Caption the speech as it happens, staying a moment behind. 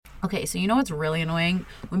Okay, so you know what's really annoying?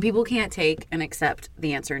 When people can't take and accept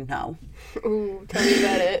the answer no. Ooh, tell me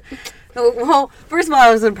about it. Well, first of all,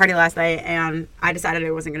 I was at a party last night, and I decided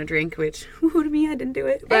I wasn't going to drink, which, to me, I didn't do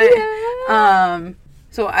it. But,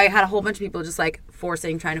 so I had a whole bunch of people just, like,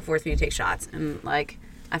 trying to force me to take shots. And, like,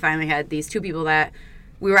 I finally had these two people that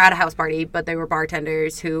we were at a house party, but they were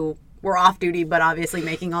bartenders who were off duty, but obviously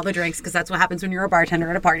making all the drinks, because that's what happens when you're a bartender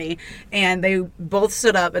at a party. And they both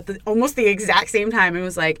stood up at almost the exact same time and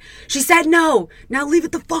was like, she said no, now leave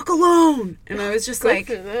it the fuck alone. And I was just like,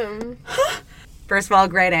 for them. First of all,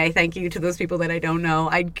 grade A, thank you to those people that I don't know.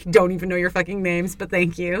 I don't even know your fucking names, but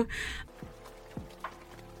thank you.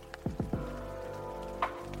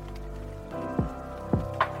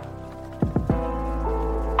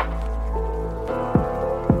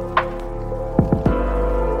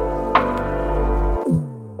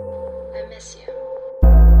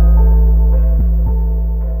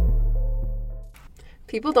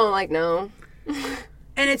 People don't like no.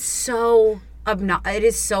 And it's so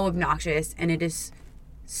obnoxious, and it is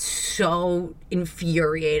so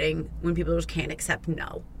infuriating when people just can't accept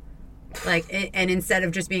no. Like, and instead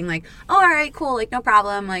of just being like, oh, all right, cool, like, no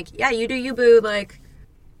problem, like, yeah, you do you, boo, like.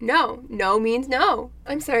 No means no.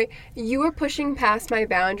 I'm sorry. You are pushing past my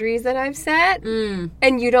boundaries that I've set,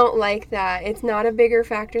 and you don't like that. It's not a bigger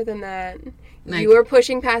factor than that. Like, you are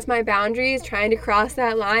pushing past my boundaries, trying to cross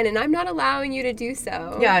that line, and I'm not allowing you to do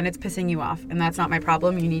so. Yeah, and it's pissing you off, and that's not my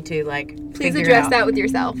problem. You need to, like, please address that with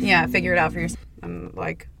yourself. Yeah, figure it out for yourself. I'm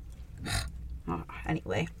like,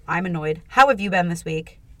 anyway, I'm annoyed. How have you been this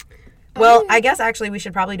week? Well, I guess actually we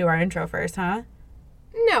should probably do our intro first, huh?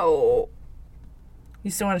 No.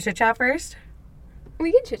 You still want to chit chat first?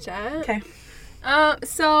 We can chit chat. Okay.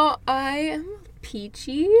 So I am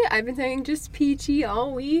peachy. I've been saying just peachy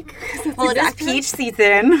all week. Well, it is peach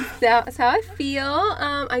season. That's how I feel.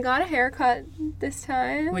 I got a haircut this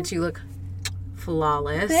time. Which you look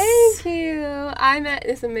flawless. Thank you. I met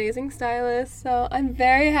this amazing stylist, so I'm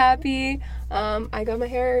very happy. I got my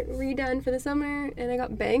hair redone for the summer, and I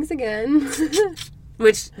got bangs again.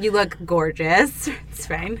 Which, you look gorgeous. It's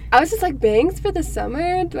fine. I was just like, bangs for the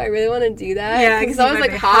summer? Do I really want to do that? Yeah, because I was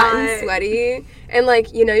like hot and sweaty. And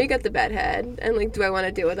like, you know, you get the bedhead. And like, do I want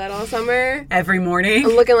to deal with that all summer? Every morning.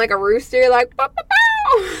 I'm looking like a rooster, like, bow, bow,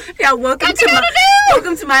 bow. Yeah, welcome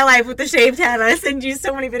to my life with the shaved head. I send you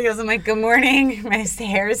so many videos. I'm like, good morning. My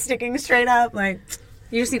hair is sticking straight up. Like,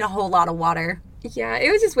 you just need a whole lot of water. Yeah, it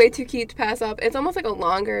was just way too cute to pass up. It's almost like a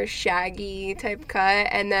longer, shaggy type cut.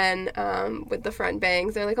 And then with the front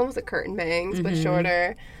bangs, they're like almost like curtain bangs, but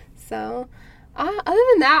shorter. So, other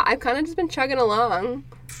than that, I've kind of just been chugging along.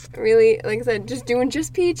 Really, like I said, just doing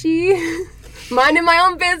just peachy. Minding my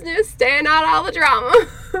own business, staying out of all the drama.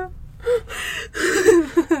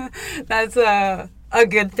 That's a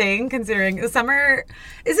good thing, considering the summer.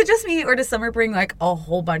 Is it just me, or does summer bring like a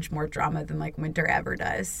whole bunch more drama than like winter ever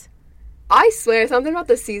does? I swear, something about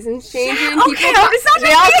the seasons changing. Yeah, okay,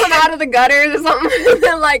 They all come out of the gutters or something.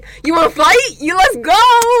 They're like, you want to fight? Let's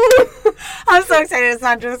go! I'm so excited it's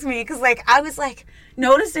not just me, because, like, I was, like,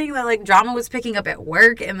 noticing that, like, drama was picking up at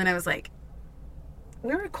work, and then I was like,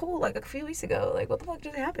 we were cool, like, a few weeks ago. Like, what the fuck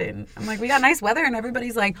just happened? I'm like, we got nice weather, and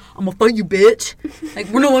everybody's like, I'm gonna fight you, bitch. Like,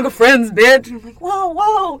 we're no longer friends, bitch. And I'm like, whoa,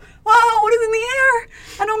 what is in the air?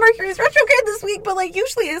 I know Mercury's retrograde this week, but, like,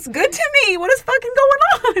 usually it's good to me. What is fucking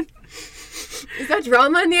going on? Is that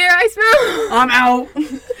drama in the air I smell? I'm out.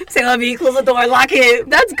 Say la vie, close the door, lock it.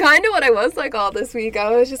 That's kind of what I was like all this week.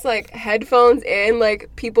 I was just like headphones in, like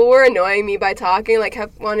people were annoying me by talking, like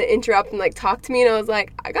kept wanting to interrupt and like talk to me, and I was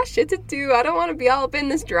like, I got shit to do. I don't want to be all up in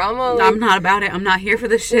this drama. Like, I'm not about it. I'm not here for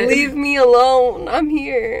this shit. Leave me alone. I'm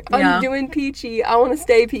here. I'm doing peachy. I want to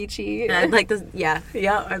stay peachy. I'd like to,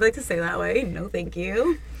 I'd like to say that way. No, thank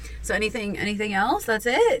you. So anything else? That's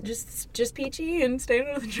it. Just peachy and stay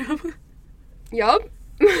out of the drama. Yup.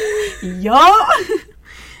 Yup.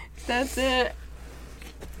 That's it.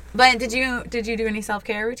 But did you do any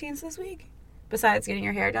self-care routines this week? Besides getting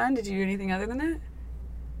your hair done, did you do anything other than that?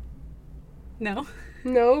 No?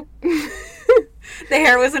 Nope. The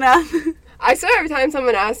hair was enough? I swear every time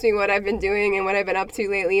someone asks me what I've been doing and what I've been up to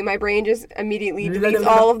lately, my brain just immediately deletes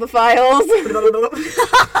all of the files. It's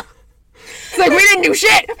like, we didn't do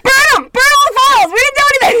shit! Burn them! Burn all the files! We didn't do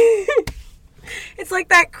anything! It's like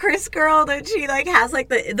that Chris girl that she, like, has, like,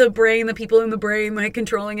 the brain, the people in the brain, like,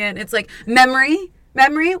 controlling it. It's like, memory.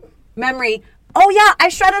 Oh, yeah, I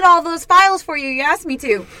shredded all those files for you. You asked me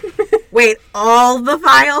to. Wait, all the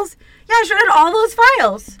files? Yeah, I shredded all those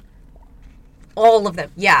files. All of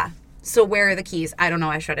them. Yeah. So where are the keys? I don't know.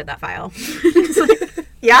 I shredded that file. It's like,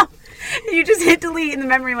 yeah. You just hit delete and the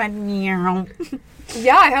memory went, meow.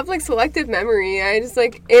 Yeah, I have, like, selective memory. I just,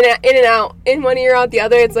 like, in and out. In one ear, out the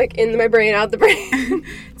other. It's, like, in my brain, out the brain.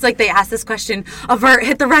 It's like they asked this question, avert,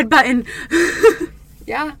 hit the red button.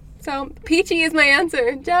 Yeah. So, peachy is my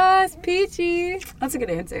answer. Just peachy. That's a good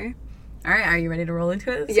answer. All right, are you ready to roll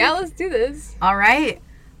into it? Yeah, let's do this. All right.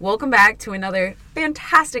 Welcome back to another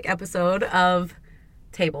fantastic episode of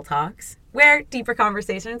Table Talks, where deeper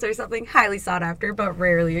conversations are something highly sought after but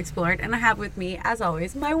rarely explored. And I have with me, as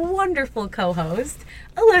always, my wonderful co-host,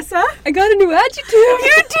 Alyssa. I got a new adjective.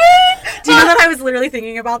 You did? Do you know that I was literally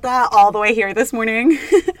thinking about that all the way here this morning?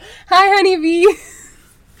 Hi, honeybee.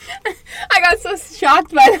 I got so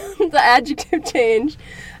shocked by the adjective change.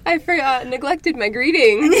 I neglected my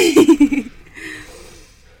greeting.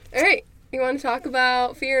 All right. You want to talk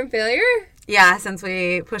about fear and failure? Yeah, since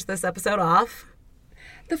we pushed this episode off.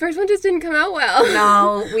 The first one just didn't come out well.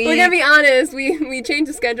 No, we're gonna be honest. We changed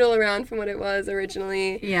the schedule around from what it was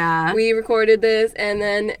originally. Yeah. We recorded this, and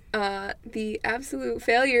then the absolute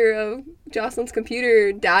failure of Jocelyn's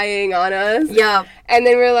computer dying on us. Yeah. And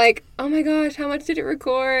then we're like, oh my gosh, how much did it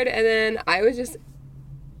record? And then I was just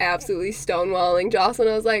absolutely stonewalling Jocelyn.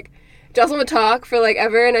 I was like, Jocelyn would talk for like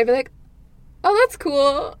ever, and I'd be like, oh, that's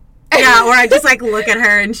cool. Yeah, or I just like look at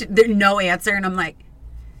her and there's no answer, and I'm like,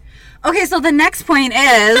 okay, so the next point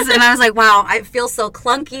is, and I was like, wow, I feel so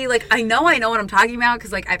clunky. Like, I know what I'm talking about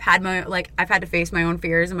because, like, I've had to face my own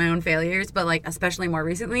fears and my own failures, but, like, especially more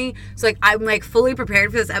recently. So, like, I'm, like, fully prepared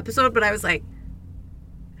for this episode, but I was like,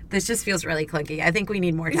 this just feels really clunky. I think we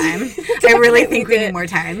need more time. I really think we need more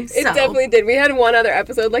time. It definitely did. We had one other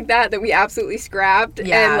episode like that we absolutely scrapped.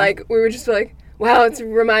 Yeah. And, like, we were just like, wow, it's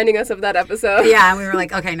reminding us of that episode. Yeah, and we were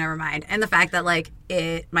like, okay, never mind. And the fact that, like,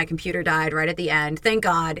 my computer died right at the end. Thank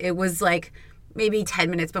God. It was, like, maybe 10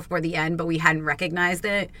 minutes before the end, but we hadn't recognized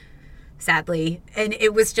it, sadly. And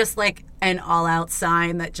it was just, like, an all-out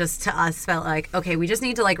sign that just to us felt like, okay, we just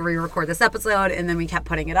need to, like, re-record this episode. And then we kept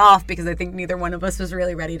putting it off because I think neither one of us was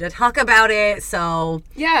really ready to talk about it. So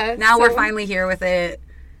yeah, now we're finally here with it,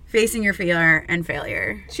 facing your fear and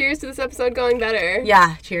failure. Cheers to this episode going better.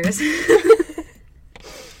 Yeah, cheers.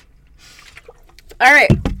 All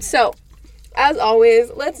right, so as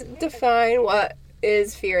always, let's define what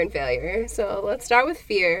is fear and failure. So let's start with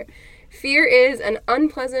fear. Fear is an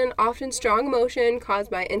unpleasant, often strong emotion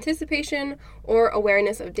caused by anticipation or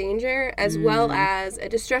awareness of danger, as well as a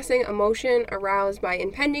distressing emotion aroused by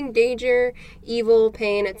impending danger, evil,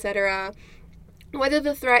 pain, etc. Whether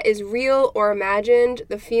the threat is real or imagined,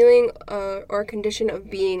 the feeling or condition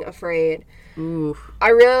of being afraid. Ooh. I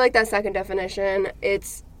really like that second definition.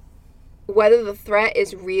 It's whether the threat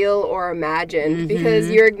is real or imagined, because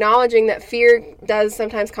you're acknowledging that fear does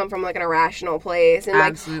sometimes come from like an irrational place, and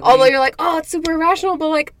like Absolutely. although you're like, oh, it's super irrational, but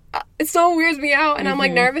like it still weirds me out, and I'm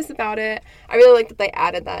like nervous about it. I really like that they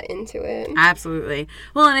added that into it. Absolutely.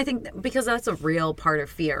 Well, and I think because that's a real part of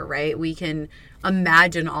fear, right? We can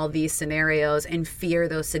imagine all these scenarios and fear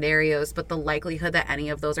those scenarios, but the likelihood that any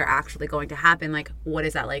of those are actually going to happen, like, what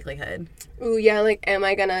is that likelihood? Ooh, yeah, like, am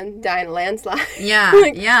I gonna die in a landslide? Yeah,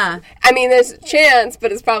 like, yeah. I mean, there's a chance,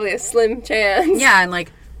 but it's probably a slim chance. Yeah, and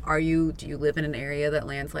like, do you live in an area that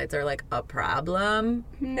landslides are like a problem?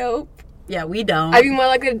 Nope. Yeah, we don't. I'd be more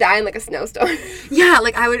likely to die in like a snowstorm. Yeah,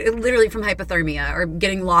 like I would literally from hypothermia or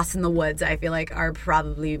getting lost in the woods, I feel like are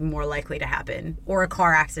probably more likely to happen. Or a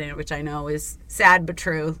car accident, which I know is sad but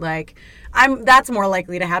true. Like that's more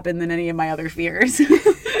likely to happen than any of my other fears.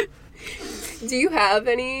 Do you have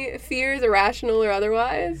any fears, irrational or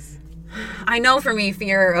otherwise? I know for me,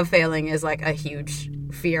 fear of failing is like a huge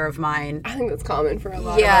fear of mine. I think that's common for a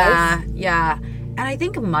lot of us. Yeah. And I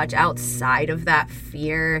think much outside of that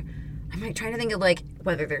fear, I'm like trying to think of like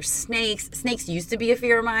whether there's snakes. Snakes used to be a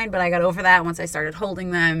fear of mine, but I got over that once I started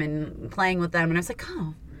holding them and playing with them. And I was like,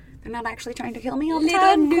 oh, they're not actually trying to kill me all the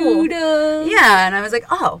time. Cool. Yeah, and I was like,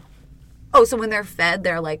 oh, so when they're fed,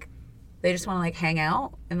 they're like, they just want to like hang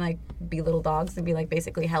out and like be little dogs and be like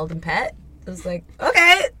basically held and pet. I was like,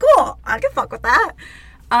 okay, cool. I can fuck with that.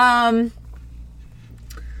 I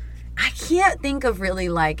can't think of really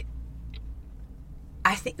like,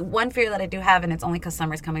 I think one fear that I do have, and it's only because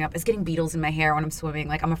summer's coming up, is getting beetles in my hair when I'm swimming.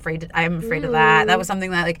 Like I'm afraid of that. That was something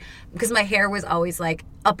that like, because my hair was always like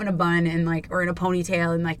up in a bun and like, or in a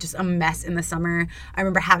ponytail and like just a mess in the summer. I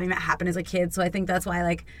remember having that happen as a kid. So I think that's why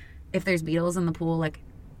like, if there's beetles in the pool, like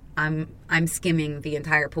I'm skimming the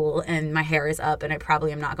entire pool and my hair is up and I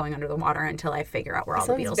probably am not going under the water until I figure out where all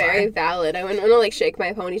the beetles are. Sounds very valid. I wouldn't want to like shake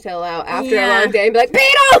my ponytail out after a long day and be like,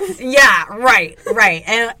 beetles! Yeah, right.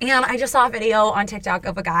 And I just saw a video on TikTok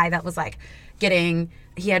of a guy that was like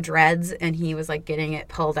he had dreads and he was like getting it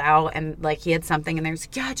pulled out and like he had something and there was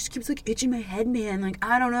like, yeah, it just keeps like itching my head, man. Like,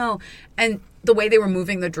 I don't know. And the way they were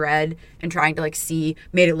moving the dread and trying to like see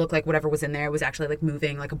made it look like whatever was in there was actually like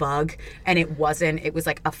moving like a bug, and it wasn't. It was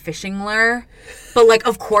like a fishing lure, but like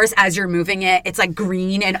of course as you're moving it, it's like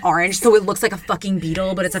green and orange, so it looks like a fucking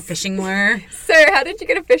beetle, but it's a fishing lure. Sir, how did you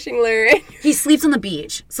get a fishing lure? He sleeps on the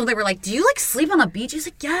beach, so they were like, "Do you like sleep on the beach?" He's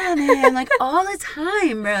like, "Yeah, man, like all the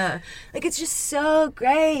time, bruh. Like it's just so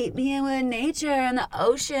great being with nature and the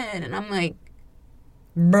ocean." And I'm like,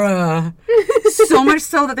 bruh. So much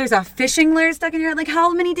so that there's a fishing lure stuck in your head. Like,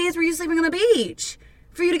 how many days were you sleeping on the beach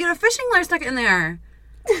for you to get a fishing lure stuck in there?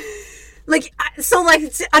 Like, so, like,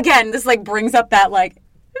 again, this, like, brings up that, like,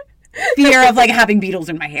 fear of, like, having beetles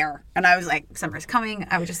in my hair. And I was like, summer's coming.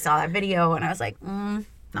 I just saw that video, and I was like,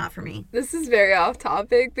 not for me. This is very off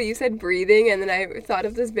topic, but you said breathing, and then I thought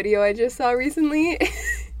of this video I just saw recently.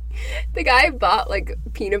 The guy bought, like,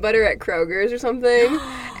 peanut butter at Kroger's or something.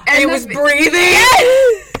 And it was breathing?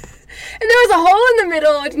 And there was a hole in the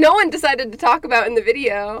middle, which no one decided to talk about in the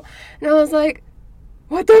video. And I was like,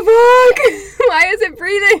 what the fuck? Why is it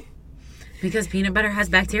breathing? Because peanut butter has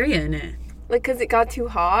bacteria in it. Like, because it got too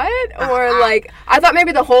hot? Or, like, I thought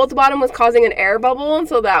maybe the hole at the bottom was causing an air bubble, and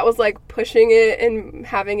so that was, like, pushing it and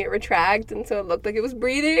having it retract, and so it looked like it was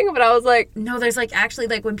breathing, but I was like... No, there's, like, actually,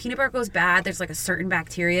 like, when peanut butter goes bad, there's, like, a certain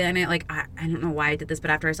bacteria in it. Like, I don't know why I did this,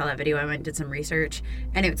 but after I saw that video, I went and did some research,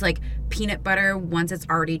 and it's, like, peanut butter, once it's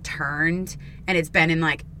already turned, and it's been in,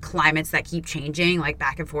 like, climates that keep changing, like,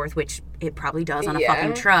 back and forth, which it probably does on a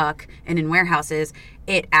fucking truck and in warehouses,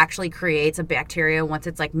 it actually creates a bacteria once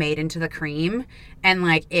it's, like, made into the cream, and,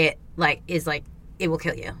 like, it, like, is, like, it will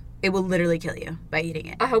kill you. It will literally kill you by eating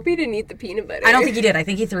it. I hope he didn't eat the peanut butter. I don't think he did. I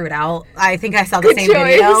think he threw it out. I think I saw the same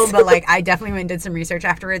video, but, like, I definitely went and did some research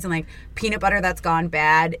afterwards, and, like, peanut butter that's gone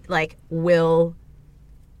bad, like, will,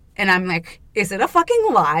 and I'm like, is it a fucking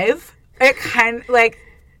live? It kind of, like...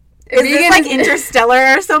 Is this like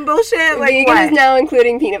Interstellar or some bullshit? Like vegan is now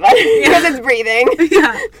including peanut butter because it's breathing.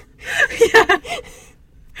 Yeah.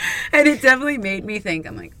 And it definitely made me think,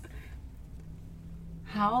 I'm like,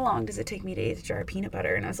 how long does it take me to eat a jar of peanut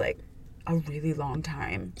butter? And I was like, a really long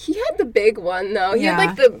time. He had the big one, though. He had,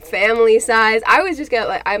 like, the family size. I always just get,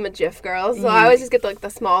 like, I'm a Jif girl, so I always just get, like, the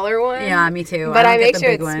smaller one. Yeah, me too. But I make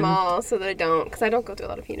sure it's small so that I don't, because I don't go through a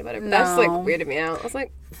lot of peanut butter. But that's, like, weirded me out. I was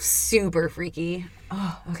like... Super freaky.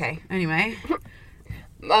 Oh, okay. Anyway.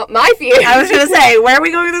 My fear. I was going to say, where are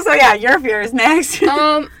we going with this? Oh, yeah, your fear is next.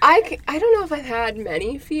 I don't know if I've had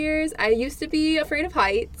many fears. I used to be afraid of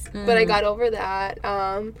heights, but I got over that.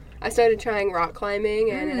 I started trying rock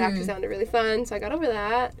climbing, and it actually sounded really fun, so I got over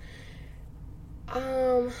that.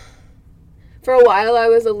 For a while, I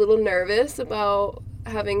was a little nervous about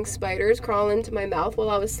having spiders crawl into my mouth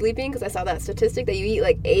while I was sleeping, because I saw that statistic that you eat,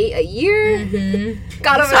 like, 8 a year. Mm-hmm.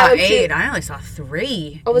 Got over that. 8. I only saw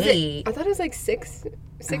 3. Oh, was it? I thought it was, like, 6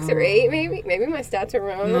 or 8, maybe. Maybe my stats are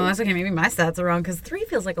wrong. No, that's okay. Maybe my stats are wrong, because 3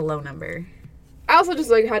 feels like a low number. I also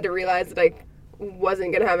just, like, had to realize that I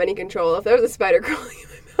wasn't going to have any control. If there was a spider crawling in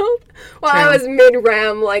my mouth while I was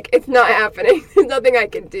mid-ram, like, it's not happening. There's nothing I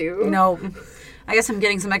can do. No. I guess I'm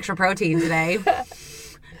getting some extra protein today.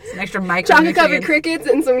 Some extra micronutrients. Chocolate-covered crickets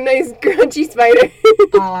and some nice crunchy spider.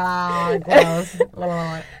 Oh, gross.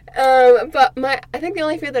 But I think the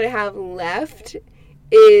only fear that I have left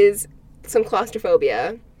is some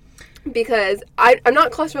claustrophobia. Because I'm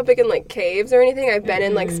not claustrophobic in, like, caves or anything. I've been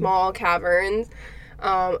in, like, small caverns.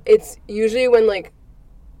 It's usually when, like,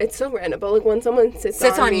 it's so random, but, like, when someone sits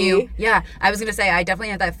on me. You. Yeah. I was going to say, I definitely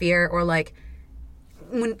have that fear, or, like,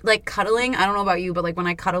 when, like, cuddling, I don't know about you, but, like, when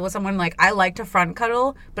I cuddle with someone, like, I like to front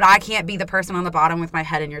cuddle, but I can't be the person on the bottom with my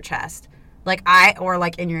head in your chest. Like, or,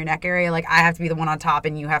 like, in your neck area, like, I have to be the one on top,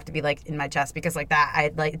 and you have to be, like, in my chest, because, like,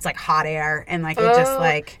 that, it's, like, hot air, and, like, it just,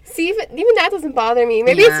 like... See, even that doesn't bother me.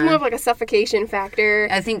 Maybe it's more of, like, a suffocation factor.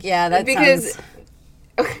 I think, yeah, that because,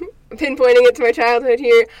 pinpointing it to my childhood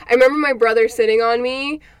here, I remember my brother sitting on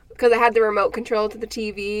me, because I had the remote control to the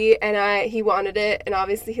TV, and he wanted it, and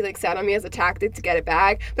obviously he, like, sat on me as a tactic to get it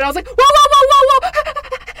back, but I was like, whoa, whoa, whoa, whoa,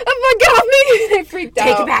 whoa, get off me! I freaked out.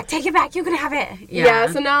 Take it back, you can have it. Yeah,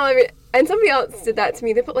 so now, and somebody else did that to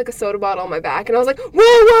me. They put, like, a soda bottle on my back, and I was like, whoa,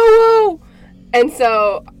 whoa, whoa! And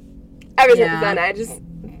so, ever since then, I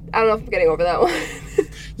don't know if I'm getting over that one.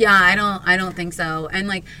 Yeah, I don't think so. And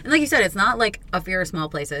like you said, it's not like a fear of small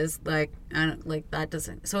places. Like, that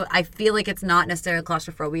doesn't. So I feel like it's not necessarily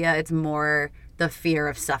claustrophobia. It's more the fear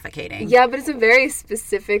of suffocating. Yeah, but it's a very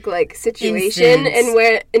specific, like, situation in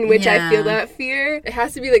which I feel that fear. It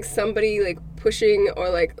has to be, like, somebody, like, pushing or,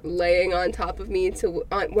 like, laying on top of me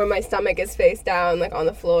where my stomach is face down, like, on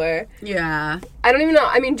the floor. Yeah. I don't even know.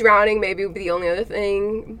 I mean, drowning maybe would be the only other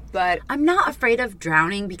thing, but... I'm not afraid of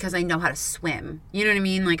drowning because I know how to swim. You know what I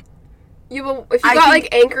mean? Like, Yeah, but if you got, like,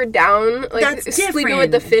 anchored down, like, sleeping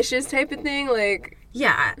with the fishes type of thing, like...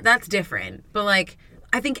 Yeah, that's different. But, like,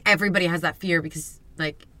 I think everybody has that fear because,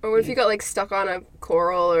 like... Or what if you got, like, stuck on a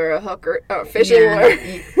coral or a hook or fishing lure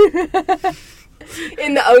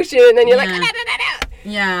in the ocean, and then you're like...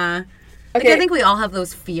 Yeah. Okay. Like, I think we all have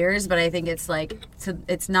those fears, but I think it's, like,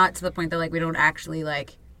 it's not to the point that, like, we don't actually,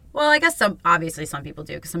 like... Well, I guess obviously some people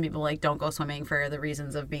do, because some people, like, don't go swimming for the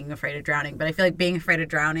reasons of being afraid of drowning. But I feel like being afraid of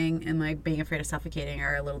drowning and, like, being afraid of suffocating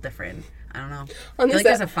are a little different. I don't know. I feel like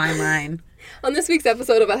there's a fine line. On this week's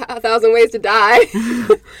episode of 1,000 Ways to Die.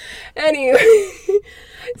 Anyway,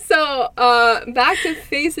 so back to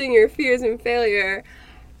facing your fears and failure.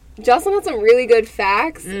 Jocelyn had some really good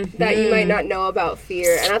facts that you might not know about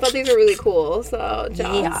fear, and I thought these were really cool. So,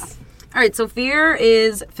 Joss. Yeah. All right, so fear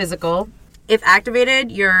is physical. If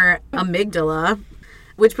activated, your amygdala,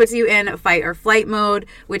 which puts you in fight or flight mode,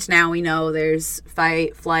 which now we know there's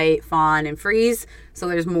fight, flight, fawn, and freeze. So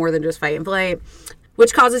there's more than just fight and flight,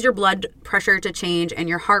 which causes your blood pressure to change and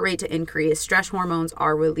your heart rate to increase. Stress hormones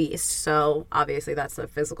are released. So obviously that's the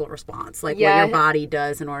physical response, like what your body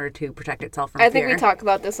does in order to protect itself from fear. I think we talk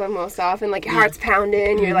about this one most often. Like your heart's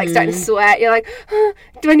pounding, you're like starting to sweat. You're like,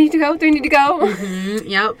 do I need to go? Do I need to go?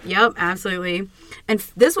 Yep, absolutely. And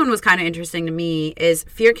this one was kind of interesting to me, is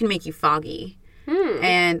fear can make you foggy.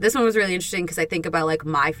 And this one was really interesting because I think about, like,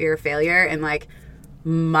 my fear of failure and, like,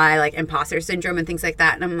 my, like, imposter syndrome and things like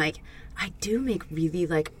that. And I'm like, I do make really,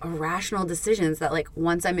 like, irrational decisions that, like,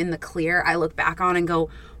 once I'm in the clear, I look back on and go,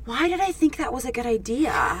 why did I think that was a good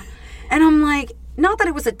idea? And I'm like, not that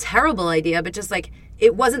it was a terrible idea, but just, like,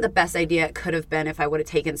 it wasn't the best idea it could have been if I would have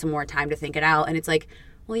taken some more time to think it out. And it's like,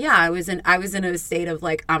 well, yeah, I was in a state of,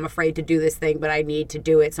 like, I'm afraid to do this thing, but I need to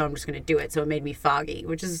do it, so I'm just going to do it. So it made me foggy,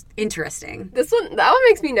 which is interesting. That one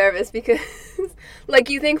makes me nervous because, like,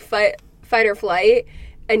 you think fight or flight,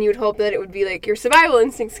 and you'd hope that it would be, like, your survival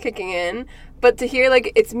instincts kicking in, but to hear,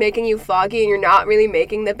 like, it's making you foggy and you're not really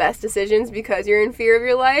making the best decisions because you're in fear of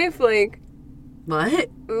your life, like... What?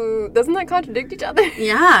 Ooh, doesn't that contradict each other?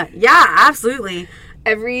 Yeah, absolutely.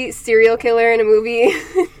 Every serial killer in a movie...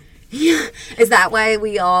 Yeah. Is that why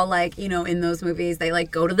we all, like, you know, in those movies, they, like,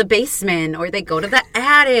 go to the basement or they go to the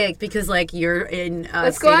attic because, like, you're in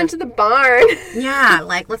let's go out to the barn. Yeah,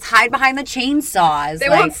 like, let's hide behind the chainsaws. They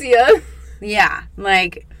won't see us. Yeah,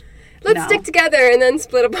 like... Let's stick together and then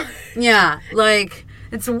split apart. Yeah, like...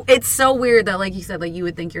 It's so weird that, like you said, like, you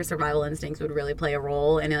would think your survival instincts would really play a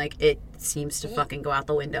role, and, like, it seems to fucking go out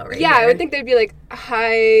the window right here. I would think they'd be, like,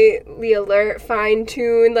 highly alert,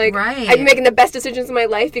 fine-tuned, like, right. I'd be making the best decisions of my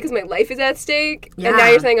life because my life is at stake, and now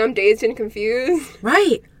you're saying I'm dazed and confused.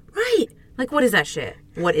 Right. Like, what is that shit?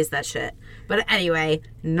 But anyway,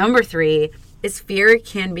 number 3 is fear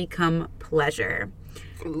can become pleasure.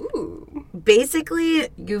 Ooh. Basically,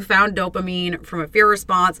 you found dopamine from a fear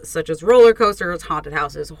response, such as roller coasters, haunted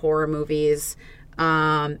houses, horror movies,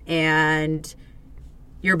 and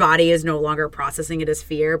your body is no longer processing it as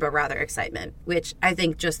fear, but rather excitement, which I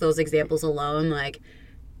think just those examples alone, like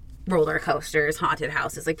roller coasters, haunted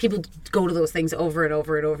houses, like people go to those things over and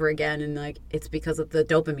over and over again, and like it's because of the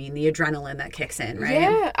dopamine, the adrenaline that kicks in, right?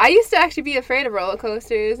 Yeah, I used to actually be afraid of roller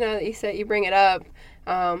coasters. Now that you bring it up,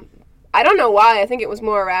 I don't know why. I think it was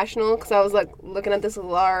more irrational because I was like looking at this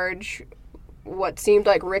large, what seemed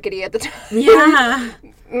like rickety at the time,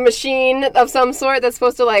 machine of some sort that's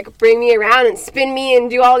supposed to like bring me around and spin me and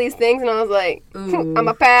do all these things, and I was like, I'm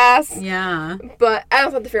a pass. Yeah. But I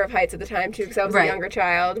also had the fear of heights at the time too because I was a younger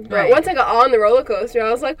child. But once I got on the roller coaster,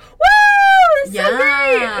 I was like, whoa, this is so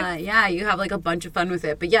great. Yeah, you have like a bunch of fun with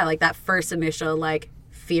it. But yeah, like that first initial like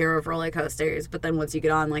fear of roller coasters, but then once you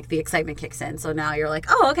get on, like the excitement kicks in, so now you're like,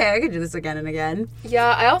 oh, okay, I can do this again and again. Yeah,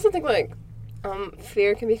 I also think like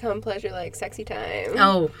fear can become pleasure, like sexy time.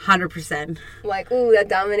 Oh, 100%. Like, ooh, that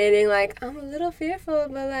dominating, like, I'm a little fearful,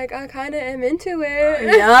 but like I kind of am into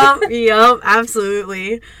it. Yep,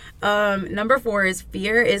 absolutely. Number 4 is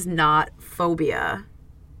fear is not phobia.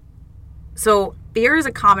 So fear is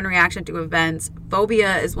a common reaction to events.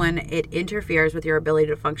 Phobia is when it interferes with your ability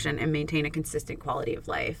to function and maintain a consistent quality of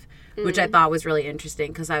life, which I thought was really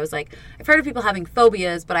interesting because I was like, I've heard of people having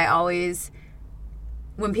phobias, but I always,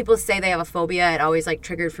 when people say they have a phobia, it always like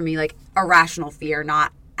triggered for me like irrational fear,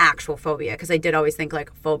 not actual phobia, because I did always think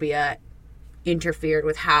like phobia interfered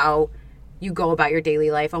with how you go about your daily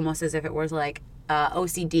life, almost as if it was like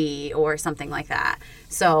OCD or something like that.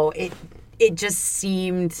 So it just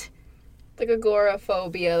seemed... like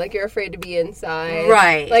agoraphobia, like you're afraid to be inside.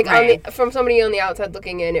 Right. Like from somebody on the outside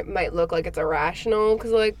looking in, it might look like it's irrational because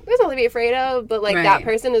like there's nothing to be afraid of, but like that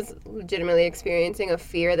person is legitimately experiencing a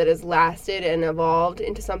fear that has lasted and evolved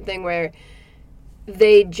into something where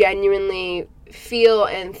they genuinely feel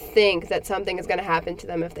and think that something is going to happen to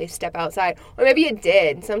them if they step outside. Or maybe it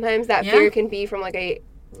did. Sometimes that fear can be from like a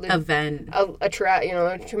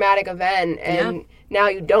traumatic event, and now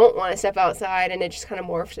you don't want to step outside, and it just kind of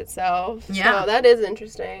morphs itself. So that is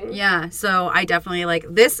interesting. Yeah, so I definitely, like,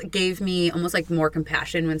 this gave me almost, like, more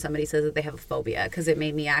compassion when somebody says that they have a phobia, because it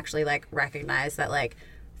made me actually, like, recognize that, like,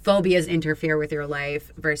 phobias interfere with your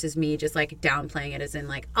life versus me just, like, downplaying it as in,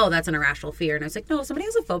 like, oh, that's an irrational fear. And I was like, no, if somebody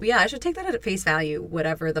has a phobia, I should take that at face value,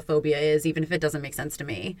 whatever the phobia is, even if it doesn't make sense to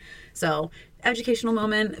me. So, educational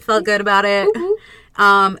moment. Felt good about it.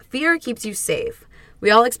 Fear keeps you safe. We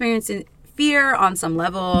all experience fear on some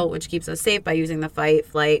level, which keeps us safe by using the fight,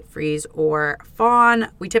 flight, freeze, or fawn.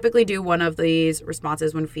 We typically do one of these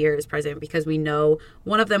responses when fear is present because we know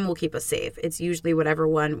one of them will keep us safe. It's usually whatever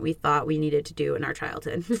one we thought we needed to do in our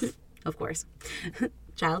childhood. Of course.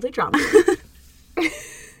 Childhood trauma.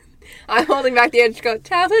 I'm holding back the edge to go,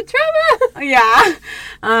 childhood trauma!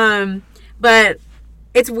 Yeah. But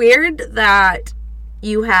it's weird that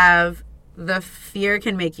you have the fear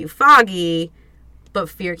can make you foggy, but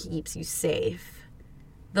fear keeps you safe.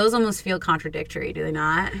 Those almost feel contradictory, do they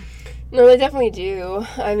not? No, they definitely do.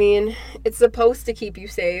 I mean, it's supposed to keep you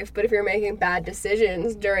safe, but if you're making bad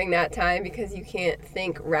decisions during that time because you can't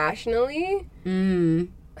think rationally,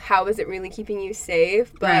 how is it really keeping you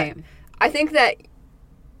safe? But I think that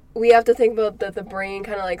we have to think about that the brain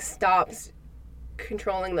kind of like stops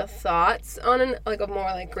controlling the thoughts on a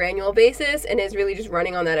more like granular basis and is really just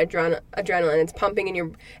running on that adrenaline. It's pumping in your,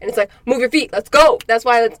 and it's like, move your feet, let's go. That's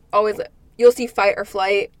why it's always, you'll see fight or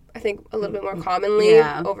flight, I think, a little bit more commonly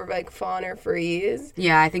over like fawn or freeze.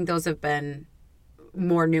 Yeah, I think those have been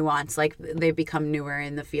more nuanced. Like, they've become newer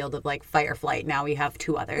in the field of like fight or flight. Now we have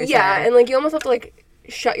two others. Yeah, and like you almost have to like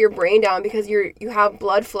shut your brain down because you have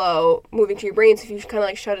blood flow moving to your brain, so if you kind of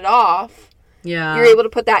like shut it off, you're able to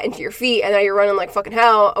put that into your feet, and now you're running like fucking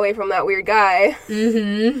hell away from that weird guy.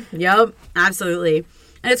 Yep, absolutely.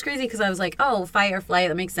 And it's crazy because I was like, oh, fight or flight,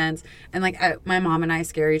 that makes sense. And like my mom and I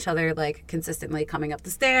scare each other like consistently coming up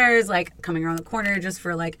the stairs, like coming around the corner just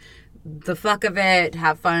for like the fuck of it,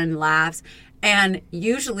 have fun, laughs. And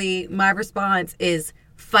usually my response is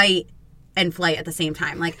fight and flight at the same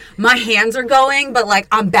time. Like, my hands are going, but like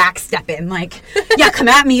I'm backstepping. Like, yeah, come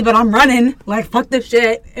at me, but I'm running. Like, fuck this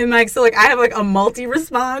shit. And like, so like I have like a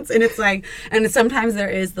multi-response, and it's like, and sometimes there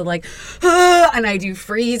is the like, and I do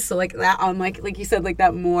freeze. So like that on like you said, like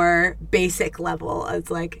that more basic level. It's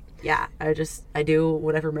like, yeah, I do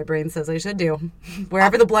whatever my brain says I should do.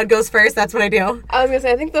 Wherever the blood goes first, that's what I do. I was gonna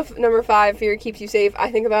say, I think the number 5, fear keeps you safe. I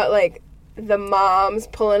think about like the moms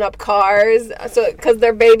pulling up cars so because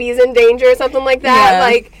their baby's in danger or something like that.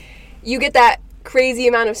 Like, you get that crazy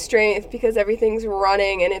amount of strength because everything's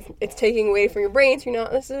running and it's taking away from your brain, so you're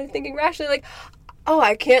not necessarily thinking rationally like, oh,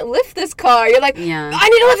 I can't lift this car. You're like, I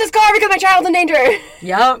need to lift this car because my child's in danger.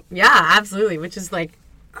 Yep. Yeah, absolutely. Which is like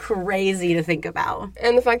crazy to think about.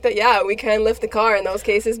 And the fact that we can lift the car in those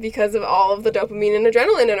cases because of all of the dopamine and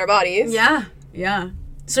adrenaline in our bodies. Yeah.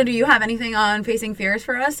 So do you have anything on facing fears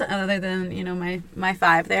for us other than, you know, my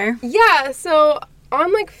 5 there? Yeah, so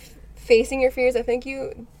on, like, facing your fears, I think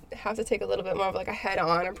you have to take a little bit more of, like, a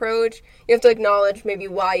head-on approach. You have to acknowledge maybe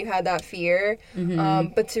why you had that fear.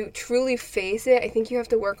 But to truly face it, I think you have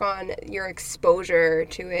to work on your exposure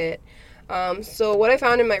to it. So what I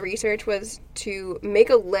found in my research was to make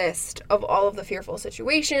a list of all of the fearful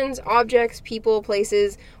situations, objects, people,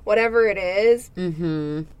 places, whatever it is.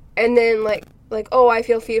 And then, like, oh, I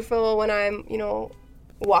feel fearful when I'm, you know,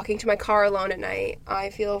 walking to my car alone at night. I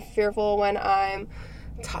feel fearful when I'm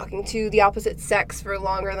talking to the opposite sex for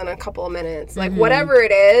longer than a couple of minutes. Like, whatever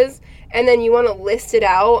it is. And then you want to list it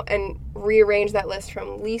out and rearrange that list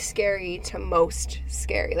from least scary to most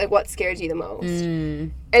scary. Like, what scares you the most.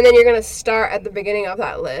 And then you're going to start at the beginning of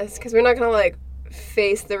that list. Because we're not going to, like,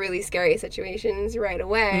 face the really scary situations right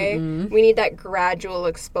away. We need that gradual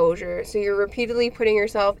exposure. So you're repeatedly putting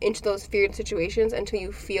yourself into those feared situations until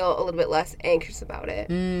you feel a little bit less anxious about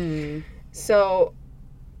it. So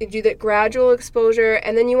you do that gradual exposure,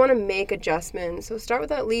 and then you want to make adjustments. So start with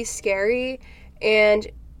that least scary, and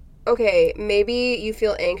okay, maybe you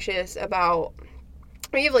feel anxious about,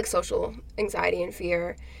 or you have like social anxiety and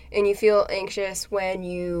fear, and you feel anxious when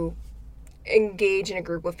you engage in a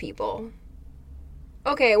group of people.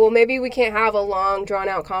 Okay, well, maybe we can't have a long,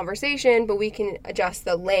 drawn-out conversation, but we can adjust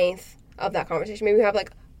the length of that conversation. Maybe we have, like,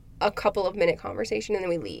 a couple of minute conversation and then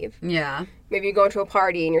we leave. Yeah. Maybe you go to a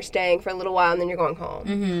party and you're staying for a little while and then you're going home.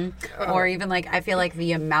 Mm-hmm. Or even, like, I feel like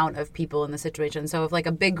the amount of people in the situation. So if, like,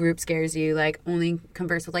 a big group scares you, like, only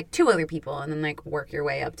converse with, like, 2 other people and then, like, work your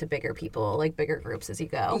way up to bigger people, like, bigger groups as you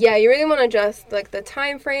go. Yeah, you really want to adjust, like, the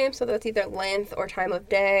time frame so that's either length or time of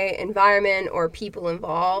day, environment, or people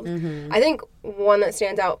involved. I think one that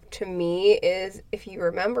stands out to me is, if you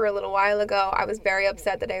remember a little while ago, I was very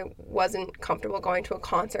upset that I wasn't comfortable going to a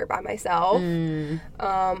concert by myself. And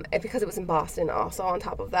because it was in Boston also on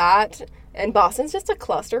top of that. And Boston's just a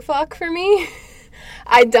clusterfuck for me.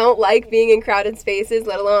 I don't like being in crowded spaces,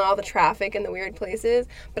 let alone all the traffic and the weird places.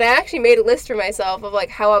 But I actually made a list for myself of, like,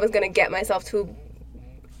 how I was going to get myself to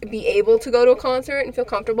be able to go to a concert and feel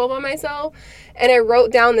comfortable by myself. And I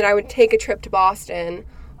wrote down that I would take a trip to Boston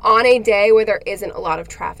on a day where there isn't a lot of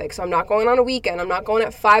traffic. So I'm not going on a weekend. I'm not going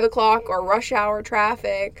at 5 o'clock or rush hour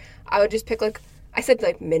traffic. I would just pick, like, I said,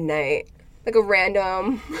 like, midnight. Like a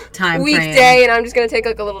random time weekday, frame. and I'm just going to take,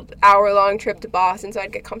 like, a little hour-long trip to Boston so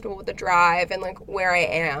I'd get comfortable with the drive and, like, where I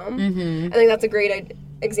am. I think that's a great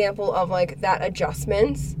example of, like, that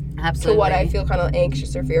adjustments Absolutely. to what I feel kind of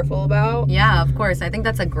anxious or fearful about. Yeah, of course. I think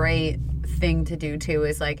that's a great thing to do, too,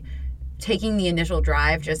 is, like, taking the initial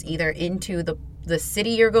drive just either into the city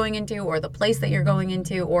you're going into or the place that you're going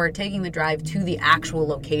into, or taking the drive to the actual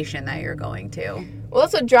location that you're going to. Well,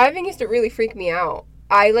 that's what driving used to really freak me out.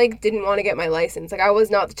 I, like, didn't want to get my license. Like, I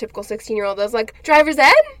was not the typical 16-year-old that was like, driver's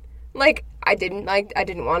ed? Like, I didn't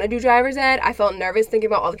want to do driver's ed. I felt nervous thinking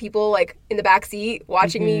about all the people, like, in the back seat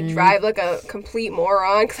watching me drive like a complete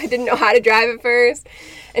moron because I didn't know how to drive at first.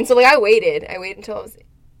 And so, like, I waited until I was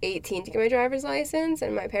 18 to get my driver's license,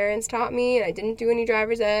 and my parents taught me, and I didn't do any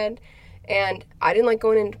driver's ed. And I didn't like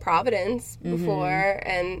going into Providence before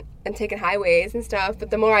and taking highways and stuff.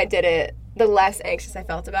 But the more I did it, the less anxious I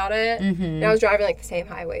felt about it. And I was driving, like, the same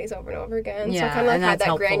highways over and over again. So I kind of, like, had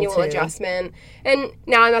that granular adjustment. And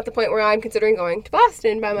now I'm at the point where I'm considering going to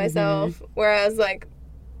Boston by myself. Whereas, like,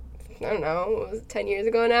 I don't know, it was 10 years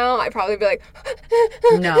ago now, I'd probably be like,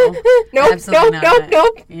 No.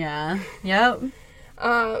 nope. Yeah. Yep.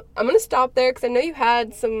 I'm going to stop there because I know you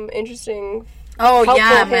had some interesting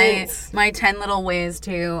hints. my 10 little ways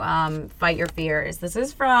to fight your fears. This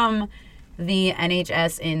is from the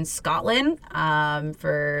NHS in Scotland,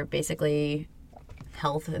 for basically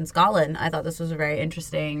health in Scotland. I thought this was a very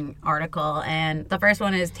interesting article. And the first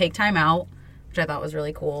one is take time out, which I thought was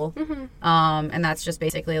really cool. And that's just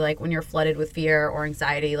basically, like, when you're flooded with fear or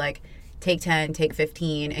anxiety, like, take 10, take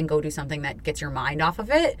 15, and go do something that gets your mind off of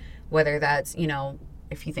it, whether that's, you know,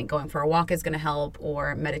 if you think going for a walk is going to help,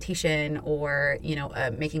 or meditation, or, you know,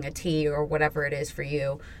 making a tea, or whatever it is for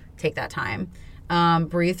you, take that time.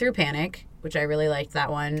 Breathe through panic, which I really liked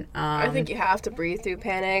that one. I think you have to breathe through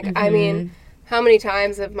panic. I mean, how many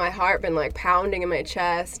times have my heart been, like, pounding in my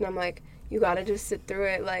chest, and I'm like, you got to just sit through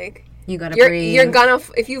it, like... You gotta breathe. You're gonna,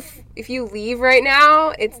 if you leave right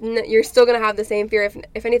now, you're still gonna have the same fear.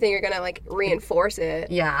 If anything, you're gonna, like, reinforce it.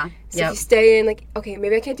 Yeah. So if you stay in, like, okay,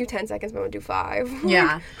 maybe I can't do 10 seconds, but I'm gonna do 5.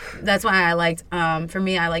 Yeah. That's why I liked, for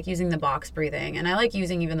me, I like using the box breathing. And I like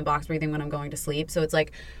using even the box breathing when I'm going to sleep. So it's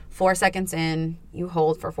like 4 seconds in, you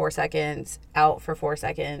hold for 4 seconds, out for 4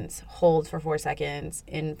 seconds, hold for 4 seconds,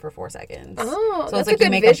 in for 4 seconds. Oh, so that's it's like a good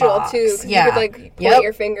you make visual, a box. too. Yeah. You could, like, point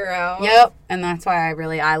your finger out. Yep. And that's why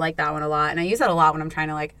I like that one a lot. And I use that a lot when I'm trying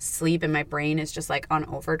to, like, sleep and my brain is just, like, on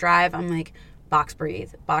overdrive. I'm like, box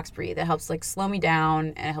breathe. It helps, like, slow me down,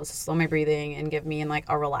 and it helps to slow my breathing and give me in, like,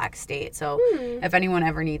 a relaxed state. So if anyone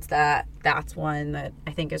ever needs that, that's one that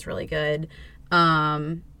I think is really good.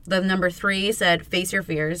 The number 3 said face your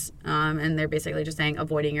fears, and they're basically just saying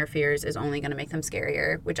avoiding your fears is only going to make them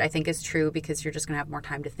scarier, which I think is true because you're just going to have more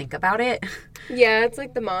time to think about it. Yeah, it's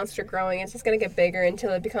like the monster growing. It's just going to get bigger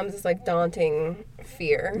until it becomes this, like, daunting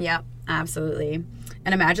fear. Yep, absolutely.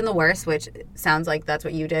 And imagine the worst, which sounds like that's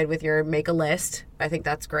what you did with your make a list. I think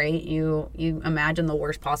that's great. You imagine the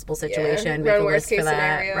worst possible situation, make a list for that.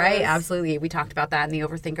 Scenarios. Right, absolutely. We talked about that in the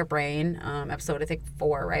Overthinker Brain episode, I think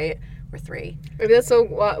 4, right? Or 3. Maybe that's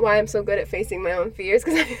why I'm so good at facing my own fears,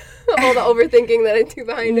 because of all the overthinking that I do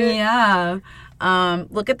behind it. Yeah.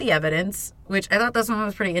 Look at the evidence, which I thought this one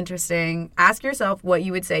was pretty interesting. Ask yourself what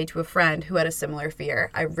you would say to a friend who had a similar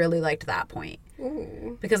fear. I really liked that point.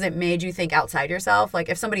 Ooh. Because it made you think outside yourself. Like,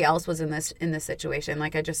 if somebody else was in this situation,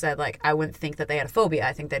 like I just said, like, I wouldn't think that they had a phobia.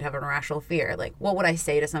 I think they'd have an irrational fear. Like, what would I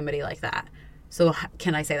say to somebody like that? So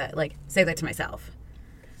can I say that? Like, say that to myself.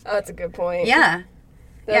 Oh, that's a good point. Yeah.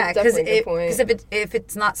 That's definitely a good point. Because if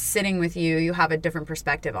it's not sitting with you, you have a different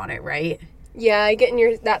perspective on it, right? Yeah,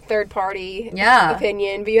 getting that third party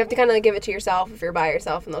opinion, but you have to kind of give it to yourself if you're by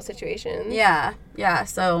yourself in those situations. Yeah,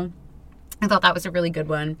 so I thought that was a really good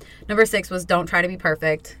one. Number 6 was don't try to be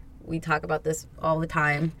perfect. We talk about this all the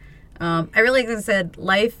time. I really like I said,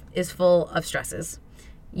 life is full of stresses.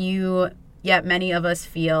 Yet many of us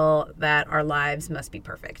feel that our lives must be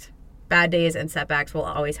perfect. Bad days and setbacks will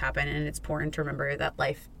always happen, and it's important to remember that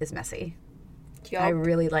life is messy. Yep. I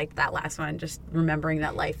really liked that last one, just remembering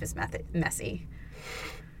that life is messy.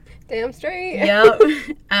 Damn straight.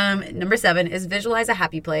 Yep. Number 7 is visualize a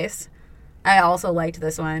happy place. I also liked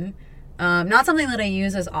this one. Not something that I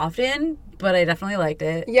use as often, but I definitely liked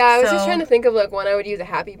it. Yeah, I was just trying to think of like when I would use a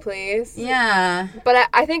happy place. Yeah. But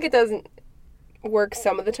I think it doesn't work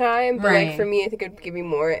some of the time. But like for me, I think it would give me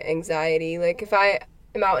more anxiety. Like if I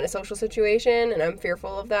am out in a social situation and I'm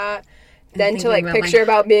fearful of that, then to like picture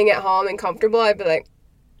about being at home and comfortable, I'd be like,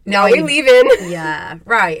 no, you're leaving. Yeah,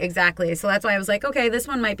 right, exactly. So that's why I was like, okay, this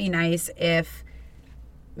one might be nice if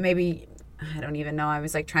maybe, I don't even know. I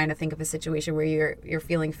was like trying to think of a situation where you're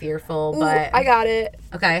feeling fearful, but I got it.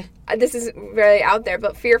 Okay. This is very out there,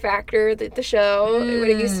 but Fear Factor, the show, when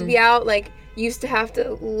it used to be out, like, used to have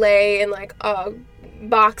to lay in like a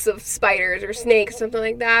box of spiders or snakes, something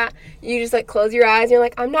like that. You just like close your eyes and you're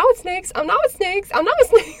like, I'm not with snakes, I'm not with snakes, I'm not with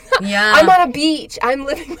snakes. Yeah. I'm on a beach. I'm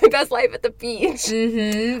living my best life at the beach.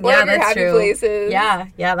 Mm-hmm. One of your happy places. Yeah,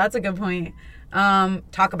 that's a good point.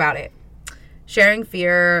 Talk about it. Sharing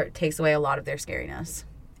fear takes away a lot of their scariness.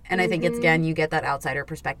 And I think it's, again, you get that outsider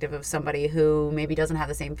perspective of somebody who maybe doesn't have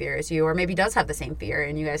the same fear as you, or maybe does have the same fear,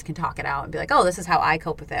 and you guys can talk it out and be like, oh, this is how I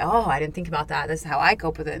cope with it. Oh, I didn't think about that. This is how I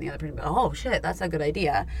cope with it. And the other person will be like, oh, shit, that's a good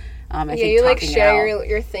idea. I think you like share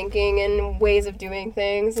your thinking and ways of doing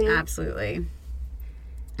things. And absolutely.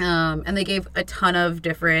 And they gave a ton of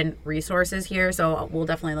different resources here, so we'll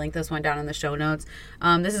definitely link this one down in the show notes.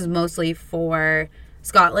 This is mostly for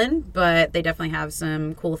Scotland, but they definitely have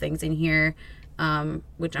some cool things in here.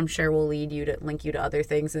 Which I'm sure will link you to other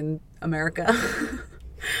things in America.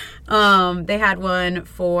 They had one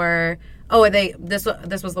for this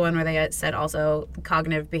was the one where they said also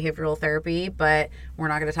cognitive behavioral therapy, but we're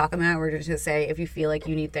not going to talk on that. We're just going to say if you feel like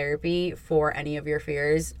you need therapy for any of your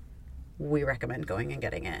fears, we recommend going and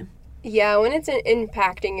getting it. Yeah, when it's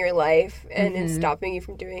impacting your life and it's stopping you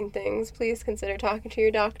from doing things, please consider talking to your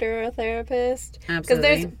doctor or a therapist. Absolutely. Because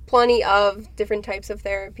there's plenty of different types of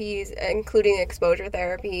therapies, including exposure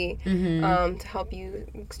therapy, to help you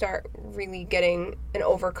start really getting and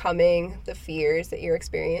overcoming the fears that you're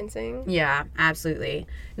experiencing. Yeah, absolutely.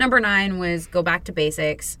 Number 9 was go back to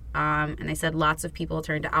basics. And they said lots of people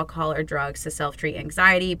turn to alcohol or drugs to self-treat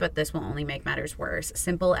anxiety, but this will only make matters worse.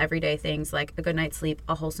 Simple, everyday things like a good night's sleep,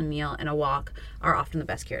 a wholesome meal, and a walk are often the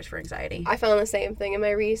best cures for anxiety. I found the same thing in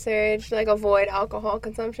my research. Like, avoid alcohol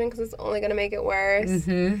consumption because it's only going to make it worse.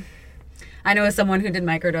 Mm-hmm. I know as someone who did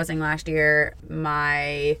microdosing last year,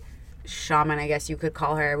 my shaman, I guess you could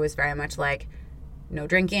call her, was very much like, no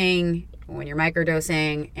drinking when you're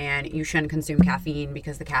microdosing, and you shouldn't consume caffeine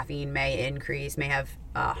because the caffeine may have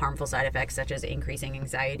harmful side effects such as increasing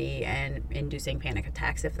anxiety and inducing panic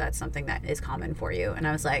attacks if that's something that is common for you. And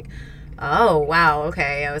I was like, oh, wow,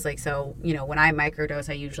 okay. I was like, so, when I microdose,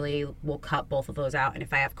 I usually will cut both of those out. And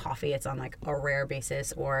if I have coffee, it's on like a rare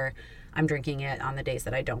basis, or I'm drinking it on the days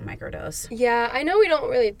that I don't microdose. Yeah, I know we don't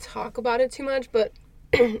really talk about it too much, but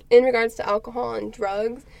in regards to alcohol and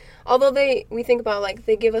drugs, although we think about, like,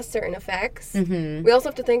 they give us certain effects, we also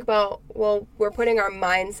have to think about, well, we're putting our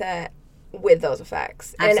mindset with those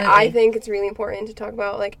effects. Absolutely. And I think it's really important to talk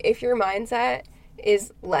about, like, if your mindset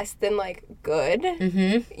is less than, like, good,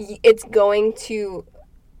 it's going to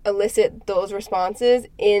elicit those responses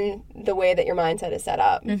in the way that your mindset is set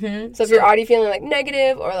up. So if you're already feeling, like,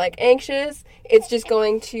 negative or, like, anxious, it's just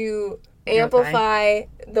going to amplify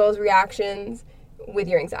those reactions with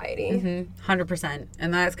your anxiety. 100%.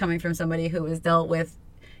 And that's coming from somebody who has dealt with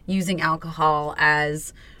using alcohol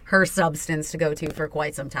as her substance to go to for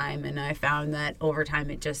quite some time. And I found that over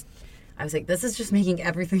time I was like, this is just making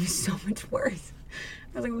everything so much worse.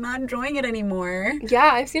 I was like, I'm not enjoying it anymore.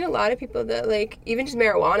 Yeah, I've seen a lot of people that, like, even just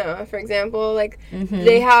marijuana, for example, like,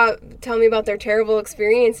 they tell me about their terrible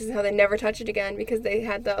experiences and how they never touch it again because they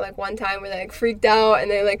had that, like, one time where they, like, freaked out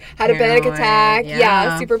and they, like, had a panic attack.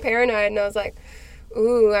 Yeah, super paranoid. And I was like,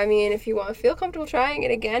 ooh, I mean, if you feel comfortable trying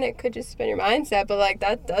it again, it could just spin your mindset, but, like,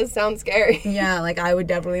 that does sound scary. Yeah, like, I would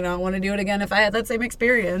definitely not want to do it again if I had that same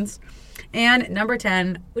experience. And number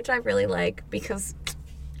 10, which I really like because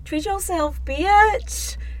treat yourself,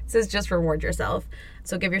 bitch. It says just reward yourself.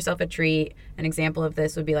 So give yourself a treat. An example of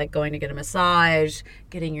this would be like going to get a massage,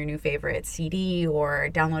 getting your new favorite CD, or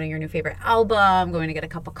downloading your new favorite album, going to get a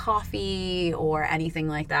cup of coffee, or anything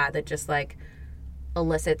like that that just like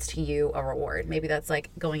elicits to you a reward. Maybe that's like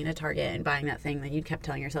going into Target and buying that thing that you kept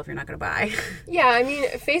telling yourself you're not going to buy. Yeah, I mean,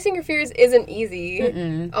 facing your fears isn't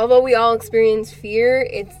easy. Although we all experience fear,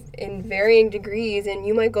 it's in varying degrees, and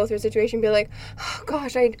you might go through a situation and be like, oh,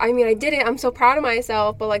 gosh, I mean, I did it. I'm so proud of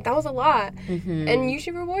myself, but like that was a lot. And you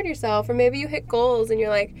should reward yourself. Or maybe you hit goals and you're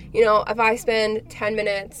like, you know, if I spend 10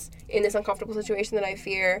 minutes in this uncomfortable situation that I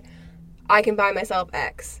fear, I can buy myself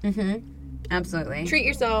X. Absolutely. Treat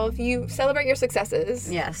yourself. You celebrate your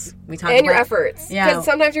successes. Yes. We talked And your about efforts. Yeah. Because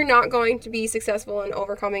sometimes you're not going to be successful in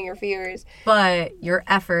overcoming your fears. But your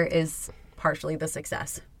effort is partially the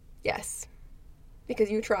success. Yes.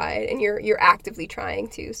 Because you tried and you're actively trying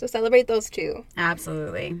to. So celebrate those too.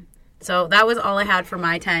 Absolutely. So that was all I had for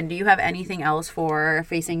my 10. Do you have anything else for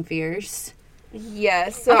facing fears?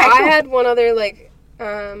 Yes. So Okay, I cool. had one other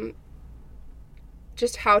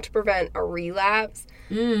just how to prevent a relapse.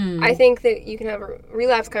 I think that you can have a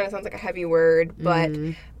relapse. Kind of sounds like a heavy word, but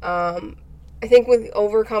I think with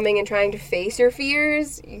overcoming and trying to face your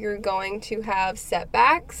fears, you're going to have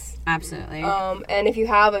setbacks. Absolutely. And if you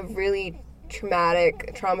have a really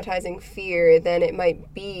traumatizing fear, then it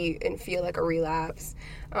might be and feel like a relapse.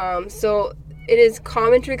 So it is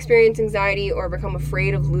common to experience anxiety or become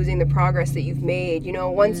afraid of losing the progress that you've made. You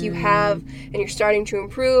know, once you have and you're starting to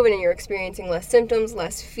improve and you're experiencing less symptoms,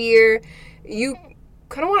 less fear, you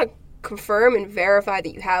kind of want to confirm and verify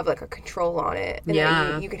that you have like a control on it and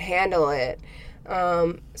that you can handle it.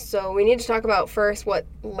 So we need to talk about first what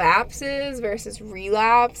lapse is versus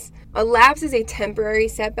relapse. A lapse is a temporary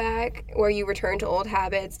setback where you return to old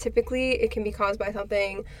habits. Typically, it can be caused by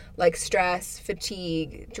something like stress,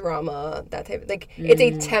 fatigue, drama, that type of it's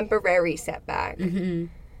a temporary setback.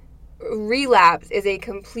 Relapse is a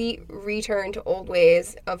complete return to old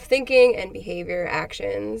ways of thinking and behavior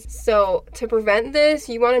actions. So to prevent this,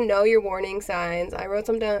 you want to know your warning signs. I wrote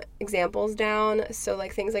some examples down. So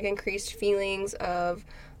like things like increased feelings of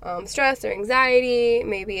stress or anxiety,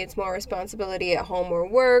 maybe it's more responsibility at home or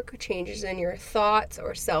work, changes in your thoughts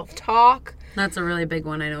or self-talk. That's a really big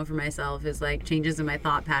one I know for myself is like changes in my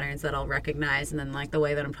thought patterns that I'll recognize, and then like the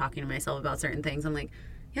way that I'm talking to myself about certain things. I'm like,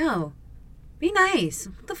 yo, be nice.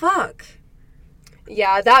 What the fuck?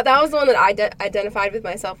 Yeah, that was the one that I identified with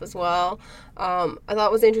myself as well. I thought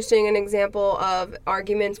it was interesting, an example of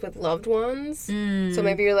arguments with loved ones. So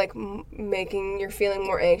maybe you're like you're feeling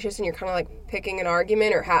more anxious and you're kind of like picking an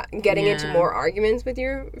argument or getting into more arguments with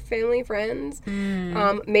your family, friends.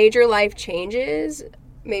 Major life changes.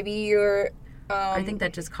 Maybe you're... I think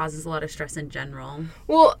that just causes a lot of stress in general.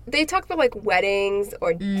 Well, they talk about like weddings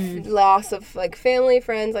or loss of like family,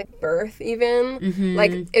 friends, like birth even.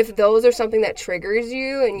 Like if those are something that triggers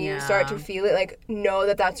you and you start to feel it, like know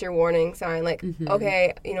that that's your warning sign. Like,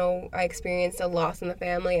 okay, you know, I experienced a loss in the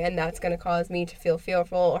family and that's going to cause me to feel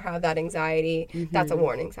fearful or have that anxiety. That's a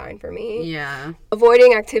warning sign for me. Yeah.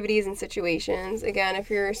 Avoiding activities and situations. Again, if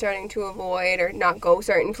you're starting to avoid or not go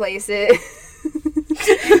certain places...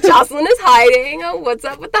 Jocelyn is hiding. Oh, what's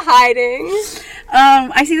up with the hiding?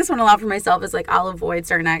 I see this one a lot for myself is like I'll avoid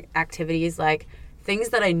certain activities, like things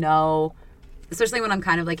that I know, especially when I'm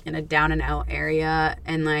kind of like in a down and out area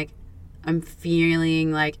and like I'm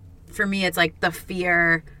feeling like, for me it's like the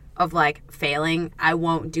fear of like failing. I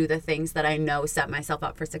won't do the things that I know set myself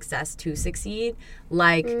up for success to succeed,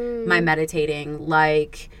 like my meditating,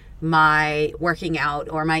 like my working out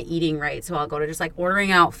or my eating right. So I'll go to just like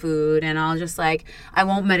ordering out food and I'll just like, I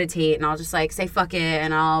won't meditate and I'll just like say fuck it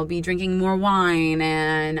and I'll be drinking more wine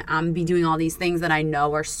and I'll be doing all these things that I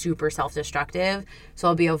know are super self-destructive. So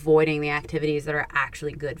I'll be avoiding the activities that are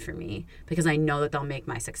actually good for me because I know that they'll make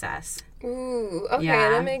my success. Ooh, okay,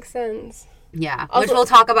 that makes sense. Yeah, Also, which we'll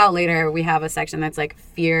talk about later. We have a section that's like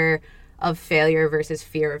fear of failure versus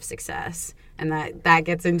fear of success. And that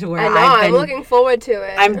gets into where I'm looking forward to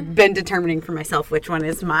it. I've been determining for myself which one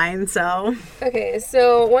is mine, so. Okay,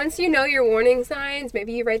 so once you know your warning signs,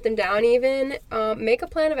 maybe you write them down even, make a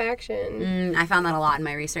plan of action. I found that a lot in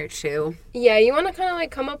my research, too. Yeah, you want to kind of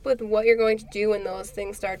like come up with what you're going to do when those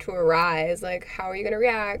things start to arise. Like, how are you going to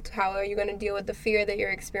react? How are you going to deal with the fear that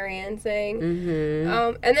you're experiencing?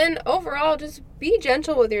 And then overall, just be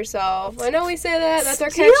gentle with yourself. I know we say that. That's our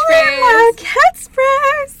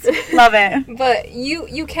catchphrase. Love it. But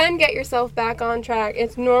you can get yourself back on track.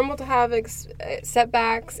 It's normal to have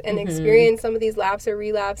setbacks and experience some of these lapses or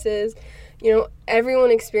relapses. You know,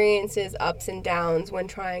 everyone experiences ups and downs when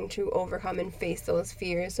trying to overcome and face those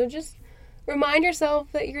fears. So just remind yourself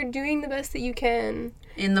that you're doing the best that you can.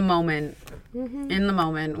 In the moment. In the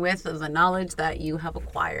moment, with the knowledge that you have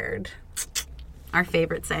acquired. Our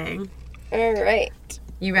favorite saying. All right.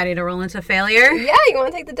 You ready to roll into failure? Yeah, you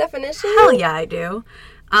want to take the definition? Hell yeah, I do.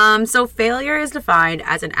 So failure is defined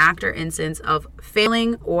as an act or instance of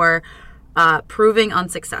failing or proving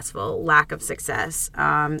unsuccessful, lack of success.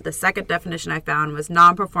 The second definition I found was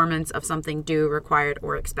non-performance of something due, required,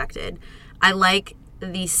 or expected. I like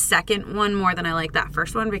the second one more than I like that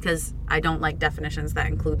first one because I don't like definitions that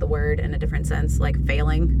include the word in a different sense, like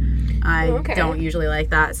failing. I don't usually like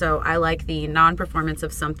that. So I like the non-performance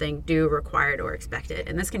of something due, required, or expected.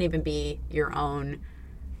 And this can even be your own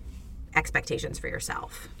expectations for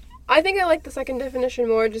yourself. I think I like the second definition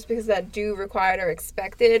more just because that due, required, or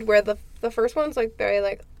expected, where the first one's like very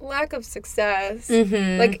like lack of success,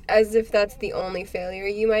 like as if that's the only failure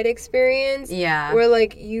you might experience. Yeah. Where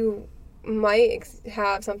like you might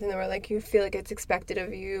have something where like you feel like it's expected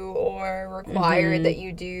of you or required that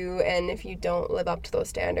you do, and if you don't live up to those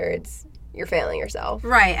standards, you're failing yourself.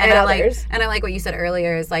 Right. And others. I like what you said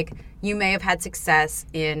earlier is like you may have had success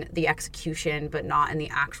in the execution, but not in the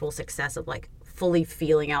actual success of like fully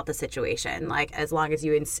feeling out the situation, like as long as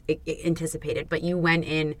you anticipated, but you went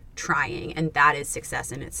in trying, and that is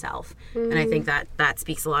success in itself. And I think that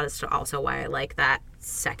speaks a lot as to also why I like that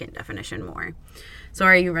second definition more. So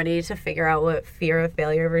are you ready to figure out what fear of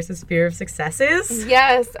failure versus fear of success is?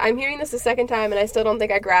 Yes, I'm hearing this a second time, and I still don't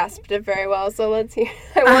think I grasped it very well. So let's hear.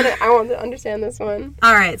 I want to understand this one.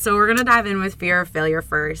 All right, so we're gonna dive in with fear of failure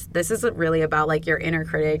first. This is really about like your inner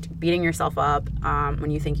critic beating yourself up when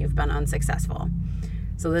you think you've been unsuccessful.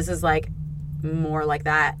 So this is like more like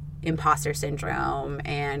that imposter syndrome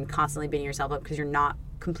and constantly beating yourself up because you're not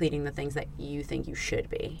completing the things that you think you should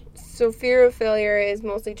be. So fear of failure is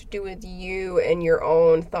mostly to do with you and your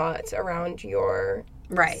own thoughts around your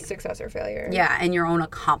success or failure. Yeah, and your own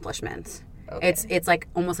accomplishments. Okay. It's like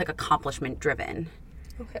almost like accomplishment driven.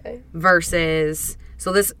 Okay. Versus,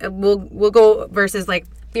 so this we'll go versus like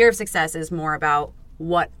fear of success is more about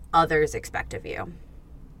what others expect of you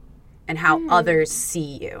and how others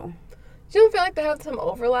see you. Do you don't feel like they have some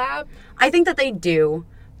overlap? I think that they do,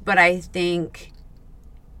 but I think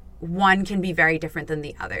one can be very different than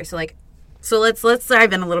the other. So let's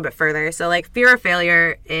dive in a little bit further. So like fear of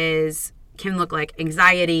failure can look like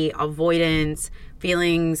anxiety, avoidance,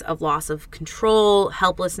 feelings of loss of control,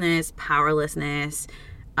 helplessness, powerlessness,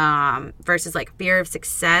 versus like fear of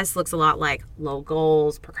success looks a lot like low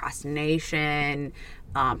goals, procrastination,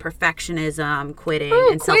 perfectionism, quitting,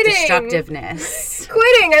 and self-destructiveness.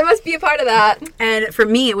 Quitting! I must be a part of that. And for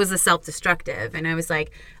me, it was the self-destructive. And I was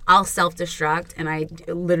like, I'll self-destruct. And I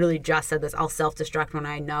literally just said this. I'll self-destruct when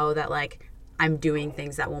I know that, like, I'm doing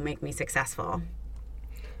things that will make me successful.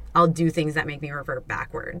 I'll do things that make me revert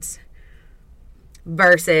backwards.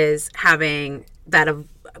 Versus having that of...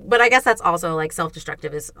 But I guess that's also, like,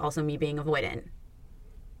 self-destructive is also me being avoidant.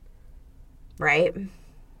 Right?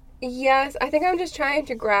 Yes, I think I'm just trying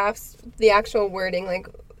to grasp the actual wording. Like,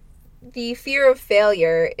 the fear of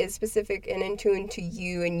failure is specific and in tune to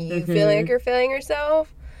you and you feeling like you're failing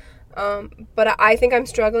yourself. But I think I'm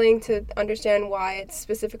struggling to understand why it's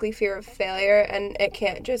specifically fear of failure, and it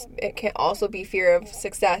can't also be fear of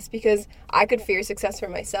success, because I could fear success for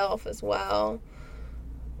myself as well.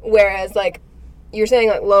 Whereas, like, you're saying,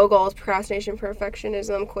 like, low goals, procrastination,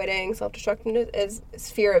 perfectionism, quitting, self-destructiveness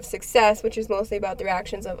is fear of success, which is mostly about the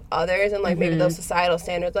reactions of others and, like, maybe those societal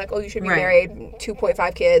standards, like, oh, you should be married,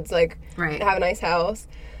 2.5 kids, like, have a nice house.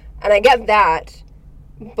 And I get that,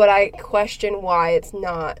 but I question why it's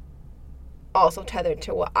not also tethered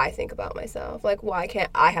to what I think about myself. Like, why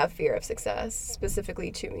can't I have fear of success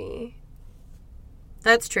specifically to me?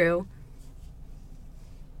 That's true.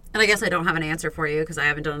 And I guess I don't have an answer for you because I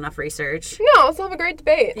haven't done enough research. No, let's have a great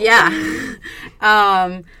debate. Yeah.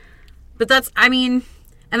 But that's, I mean,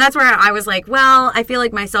 and that's where I was like, well, I feel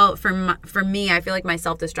like myself, for me, I feel like my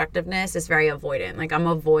self-destructiveness is very avoidant. Like, I'm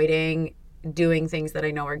avoiding doing things that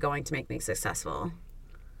I know are going to make me successful.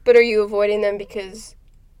 But are you avoiding them because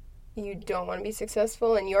you don't want to be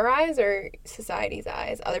successful in your eyes or society's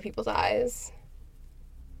eyes, other people's eyes?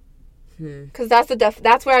 Because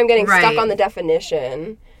that's where I'm getting stuck on the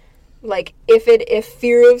definition. Like, if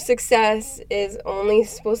fear of success is only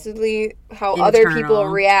supposedly how internal, other people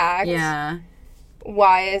react,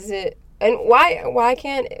 why is it, and why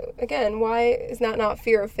can't, again, why is that not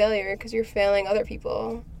fear of failure? Because you're failing other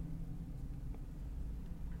people.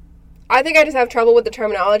 I think I just have trouble with the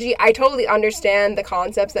terminology. I totally understand the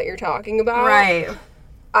concepts that you're talking about. Right.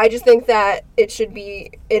 I just think that it's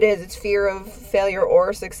fear of failure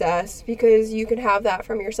or success, because you can have that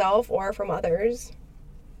from yourself or from others.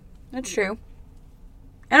 That's true.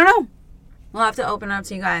 I don't know. We'll have to open up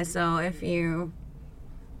to you guys. So if you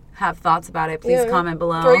have thoughts about it, please comment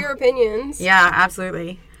below. Throw your opinions. Yeah,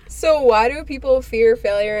 absolutely. So why do people fear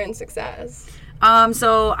failure and success?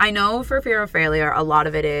 So I know for fear of failure, a lot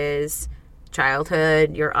of it is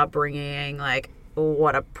childhood, your upbringing, like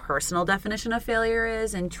what a personal definition of failure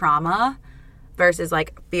is, and trauma, versus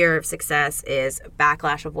like fear of success is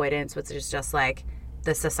backlash avoidance, which is just like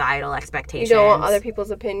the societal expectations. You don't want other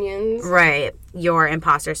people's opinions. Right. Your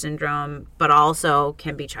imposter syndrome, but also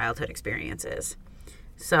can be childhood experiences.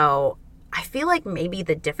 So I feel like maybe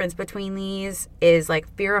the difference between these is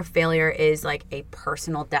like fear of failure is like a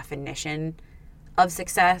personal definition of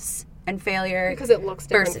success and failure. Because it looks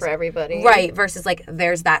different for everybody. Right. Versus like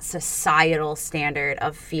there's that societal standard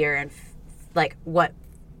of fear and like what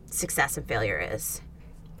success and failure is.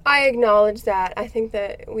 I acknowledge that. I think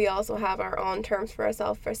that we also have our own terms for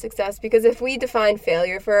ourselves for success, because if we define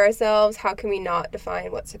failure for ourselves, how can we not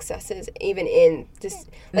define what success is, even in just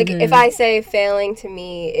like if I say failing to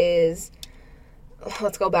me is,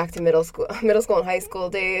 let's go back to middle school and high school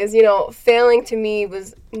days, you know, failing to me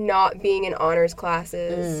was not being in honors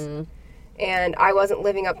classes and I wasn't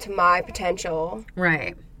living up to my potential.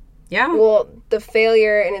 Right. Yeah. Well, the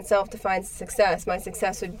failure in itself defines success. My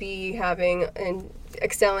success would be having and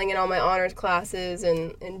excelling in all my honors classes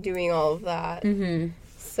and doing all of that.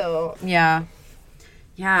 So yeah,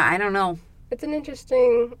 I don't know. It's an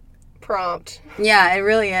interesting prompt. Yeah, it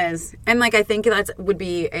really is. And like I think that would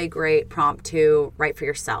be a great prompt to write for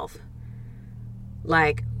yourself.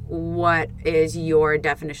 Like, what is your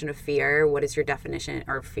definition of fear? What is your definition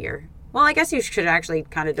of fear? Well, I guess you should actually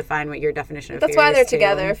kind of define what your definition of fear is. That's why they're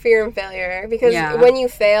together, fear and failure. Because when you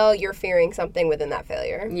fail, you're fearing something within that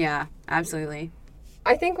failure. Yeah, absolutely.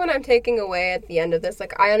 I think when I'm taking away at the end of this,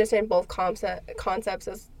 like, I understand both concepts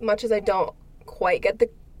as much as I don't quite get the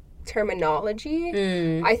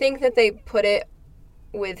terminology. I think that they put it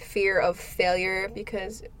with fear of failure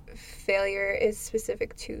because failure is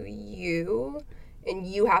specific to you and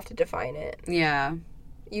you have to define it. Yeah.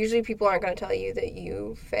 Usually people aren't going to tell you that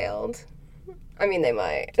you failed. I mean, they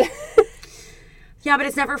might. Yeah, but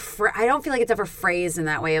it's never I don't feel like it's ever phrased in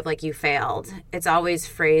that way of like you failed. It's always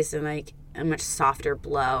phrased in like a much softer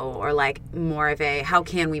blow or like more of a how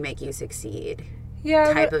can we make you succeed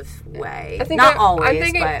type of way. I think not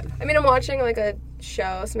always, but I mean, I'm watching like a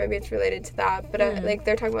show, so maybe it's related to that, but like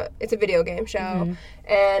they're talking about it's a video game show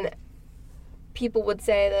and people would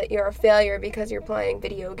say that you're a failure because you're playing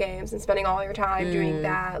video games and spending all your time doing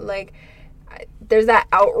that. Like, there's that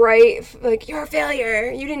outright, like, you're a failure,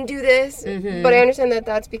 you didn't do this. But I understand that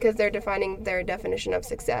that's because they're defining their definition of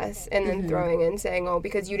success and then throwing in saying, oh,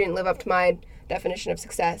 because you didn't live up to my definition of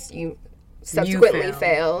success, you subsequently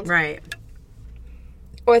failed. Right.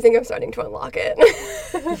 Oh, I think I'm starting to unlock it.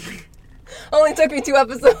 Only took me 2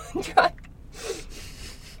 episodes to try.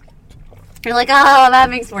 You're like, oh, that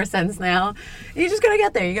makes more sense now. You just gotta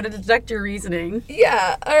get there. You gotta deduct your reasoning.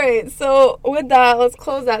 Yeah. All right. So with that, let's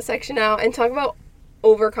close that section out and talk about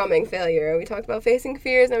overcoming failure. We talked about facing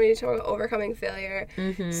fears. Now we need to talk about overcoming failure.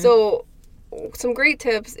 So some great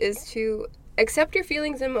tips is to accept your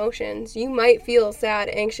feelings and emotions. You might feel sad,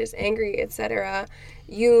 anxious, angry, etc.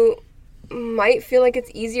 You might feel like it's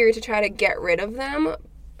easier to try to get rid of them.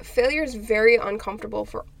 Failure is very uncomfortable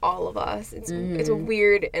for all of us. It's a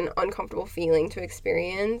weird and uncomfortable feeling to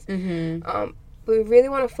experience. But we really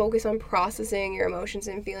want to focus on processing your emotions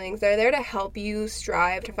and feelings. They're there to help you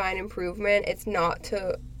strive to find improvement. It's not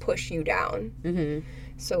to push you down.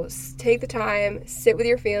 So take the time, sit with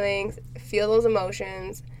your feelings, feel those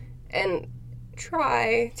emotions, and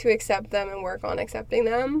try to accept them and work on accepting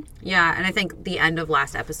them. Yeah, and I think the end of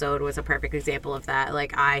last episode was a perfect example of that.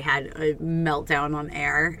 Like, I had a meltdown on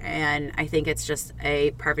air, and I think it's just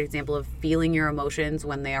a perfect example of feeling your emotions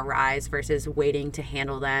when they arise versus waiting to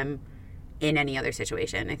handle them in any other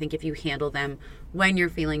situation. I think if you handle them when you're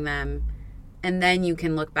feeling them, and then you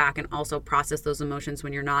can look back and also process those emotions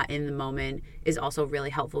when you're not in the moment, is also really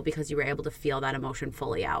helpful because you were able to feel that emotion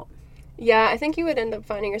fully out. Yeah, I think you would end up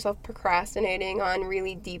finding yourself procrastinating on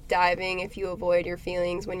really deep diving if you avoid your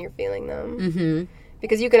feelings when you're feeling them.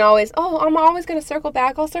 Because you can always, I'm always going to circle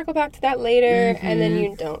back. I'll circle back to that later. And then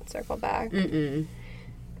you don't circle back. All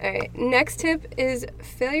right. Next tip is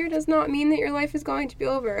failure does not mean that your life is going to be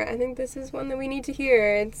over. I think this is one that we need to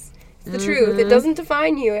hear. It's the truth. It doesn't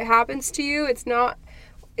define you. It happens to you. It's not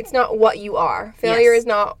what you are. Failure is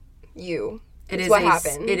not you. It's what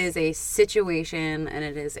happens. It is a situation, and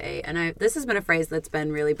it is this has been a phrase that's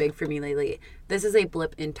been really big for me lately. This is a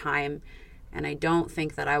blip in time, and I don't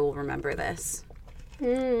think that I will remember this.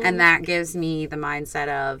 And that gives me the mindset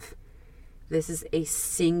of this is a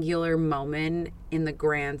singular moment in the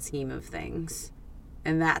grand scheme of things.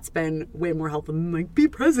 And that's been way more helpful than, like, be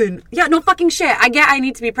present. Yeah, no fucking shit. I get I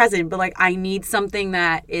need to be present, but, like, I need something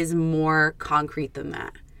that is more concrete than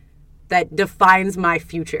that. That defines my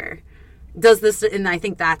future. Does this, and I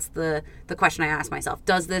think that's the question I ask myself.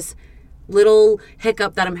 Does this little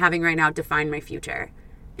hiccup that I'm having right now define my future?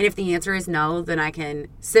 And if the answer is no, then I can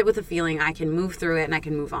sit with the feeling, I can move through it, and I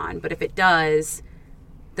can move on. But if it does,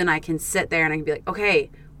 then I can sit there and I can be like, okay,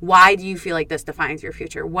 why do you feel like this defines your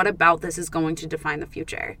future? What about this is going to define the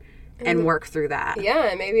future? And work through that.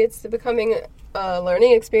 Yeah, maybe it's becoming a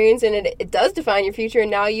learning experience and it does define your future, and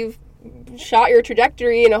now you've shot your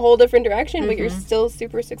trajectory in a whole different direction, but you're still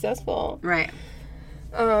super successful. Right.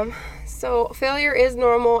 So failure is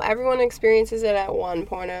normal. Everyone experiences it at one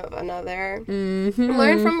point or another.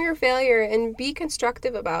 Learn from your failure and be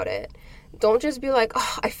constructive about it. Don't just be like,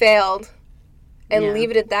 oh, I failed, and leave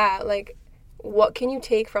it at that. Like, what can you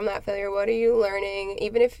take from that failure? What are you learning?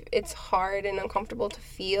 Even if it's hard and uncomfortable to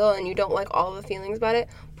feel and you don't like all the feelings about it,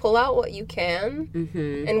 pull out what you can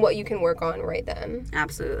and what you can work on right then.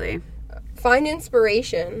 Absolutely. Find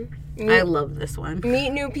inspiration. I love this one.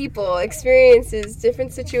 Meet new people, experiences,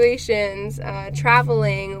 different situations,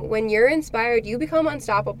 traveling. When you're inspired, you become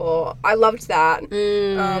unstoppable. I loved that.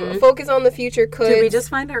 Focus on the future could. Did we just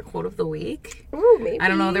find our quote of the week? Ooh, maybe. I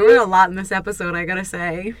don't know. There were a lot in this episode, I gotta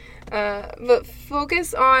say. But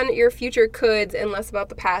focus on your future coulds and less about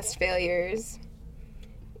the past failures.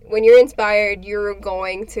 When you're inspired, you're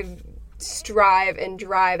going to strive and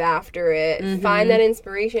drive after it. Find that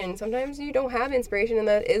inspiration. Sometimes you don't have inspiration, and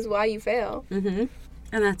that is why you fail. And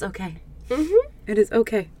that's okay. It is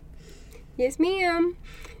okay. Yes, ma'am.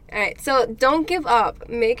 All right, so don't give up.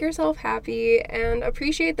 Make yourself happy and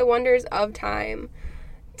appreciate the wonders of time.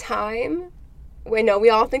 We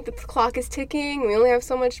all think that the clock is ticking. We only have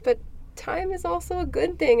so much, but time is also a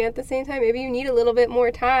good thing at the same time. Maybe you need a little bit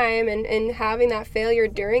more time and having that failure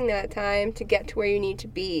during that time to get to where you need to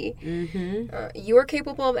be. You are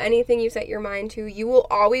capable of anything you set your mind to. You will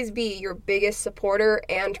always be your biggest supporter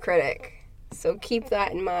and critic. So keep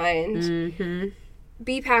that in mind.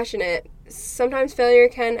 Be passionate. Sometimes failure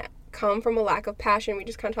can come from a lack of passion. We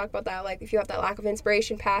just kind of talked about that. Like, if you have that lack of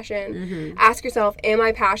inspiration, passion, ask yourself, am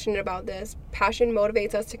I passionate about this? Passion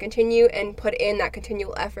motivates us to continue and put in that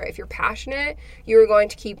continual effort. If you're passionate, you're going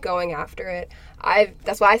to keep going after it.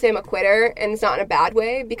 That's why I say I'm a quitter, and it's not in a bad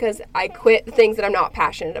way, because I quit the things that I'm not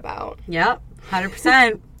passionate about. Yep,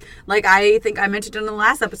 100%. Like, I think I mentioned in the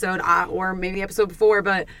last episode, or maybe the episode before,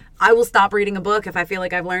 but I will stop reading a book if I feel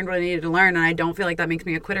like I've learned what I needed to learn, and I don't feel like that makes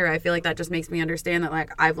me a quitter. I feel like that just makes me understand that,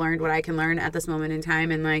 like, I've learned what I can learn at this moment in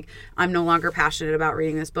time, and, like, I'm no longer passionate about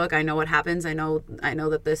reading this book. I know what happens. I know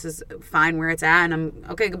that this is fine where it's at, and I'm,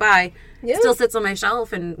 okay, goodbye. Yeah. It still sits on my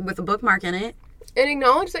shelf and with a bookmark in it. And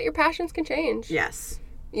acknowledge that your passions can change. Yes.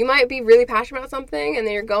 You might be really passionate about something, and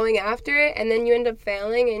then you're going after it, and then you end up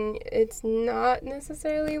failing, and it's not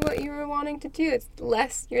necessarily what you were wanting to do.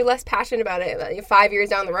 You're less passionate about it like 5 years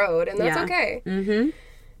down the road, and that's okay.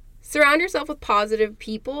 Surround yourself with positive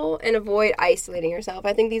people and avoid isolating yourself.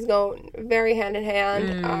 I think these go very hand in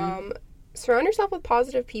hand. Surround yourself with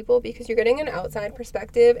positive people because you're getting an outside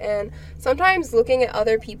perspective, and sometimes looking at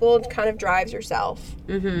other people kind of drives yourself.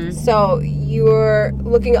 So you're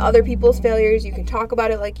looking at other people's failures, you can talk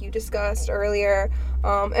about it like you discussed earlier,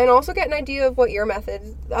 and also get an idea of what your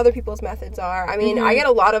methods, other people's methods are. I mean, I get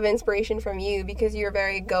a lot of inspiration from you because you're a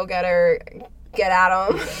very go-getter, get at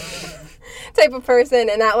 'em type of person,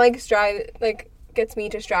 and that gets me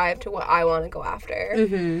to strive to what I want to go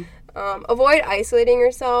after. Avoid isolating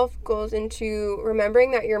yourself goes into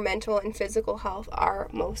remembering that your mental and physical health are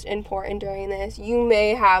most important during this. You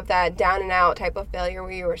may have that down and out type of failure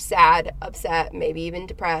where you were sad, upset, maybe even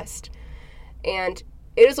depressed. And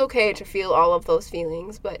it is okay to feel all of those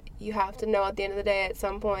feelings, but you have to know at the end of the day, at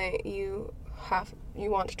some point, you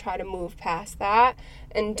want to try to move past that,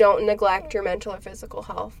 and don't neglect your mental or physical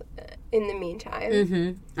health in the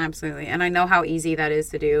meantime. Absolutely. And I know how easy that is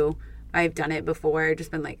to do. I've done it before,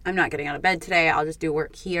 just been like, I'm not getting out of bed today. I'll just do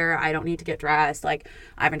work here. I don't need to get dressed. Like,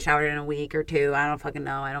 I haven't showered in a week or two. I don't fucking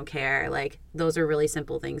know. I don't care. Like, those are really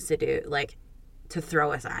simple things to do, like, to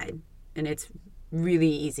throw aside. And it's really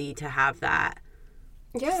easy to have that.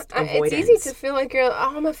 Yeah, it's easy to feel like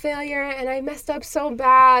I'm a failure and I messed up so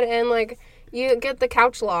bad. And, like, you get the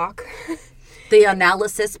couch lock. The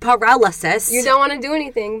analysis paralysis. You don't want to do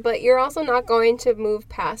anything, but you're also not going to move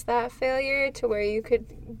past that failure to where you could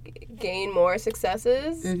gain more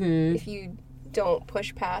successes if you don't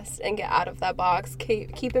push past and get out of that box.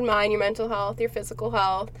 Keep in mind your mental health, your physical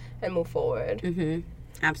health, and move forward.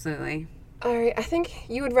 Absolutely. All right, I think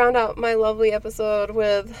you would round out my lovely episode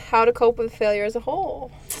with how to cope with failure as a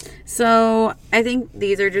whole. So I think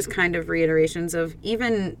these are just kind of reiterations of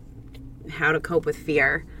even how to cope with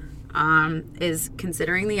fear, is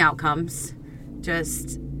considering the outcomes.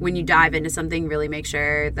 Just when you dive into something, really make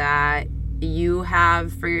sure that you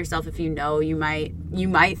have for yourself, if you know you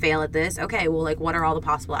might fail at this, okay, well, like, what are all the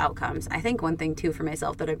possible outcomes? I think one thing too for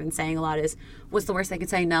myself that I've been saying a lot is, what's the worst I could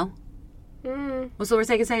say? No. What's the worst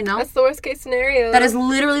I could say? No. That's the worst case scenario. That is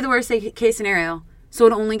literally the worst case scenario. So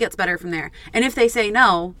it only gets better from there. And if they say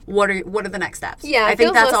no, what are the next steps? Yeah, I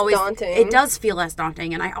think that's less always daunting. It does feel less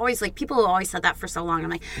daunting. And I always, like, people have always said that for so long. I'm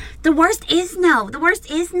like, the worst is no. The worst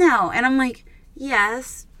is no. And I'm like,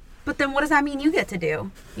 yes. But then what does that mean you get to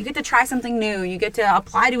do? You get to try something new. You get to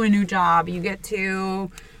apply to a new job. You get to,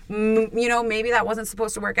 maybe that wasn't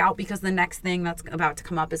supposed to work out because the next thing that's about to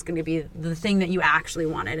come up is going to be the thing that you actually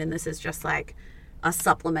wanted. And this is just like a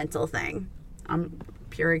supplemental thing.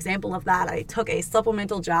 Pure example of that. I took a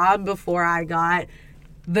supplemental job before I got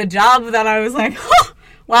the job that I was like, oh,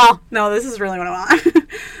 wow, no, this is really what I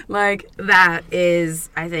want. Like, that is,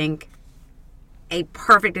 I think, a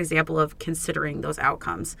perfect example of considering those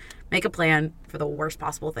outcomes. Make a plan for the worst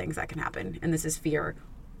possible things that can happen. And this is fear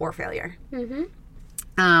or failure. Mm-hmm.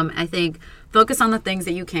 I think focus on the things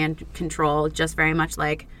that you can control, just very much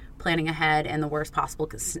like planning ahead, and the worst possible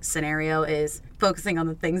scenario is focusing on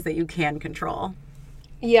the things that you can control.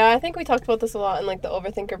 Yeah, I think we talked about this a lot in like the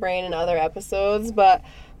Overthinker Brain and other episodes, but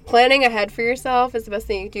planning ahead for yourself is the best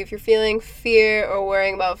thing you can do. If you're feeling fear or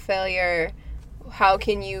worrying about failure, how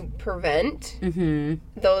can you prevent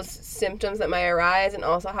those symptoms that might arise, and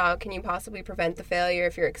also how can you possibly prevent the failure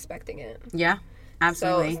if you're expecting it? Yeah,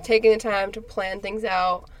 absolutely. So taking the time to plan things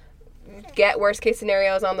out, get worst case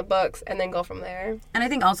scenarios on the books, and then go from there. And I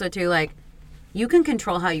think also too, like, you can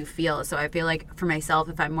control how you feel. So I feel like for myself,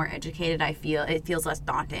 if I'm more educated, it feels less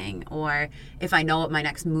daunting. Or if I know what my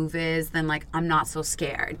next move is, then like I'm not so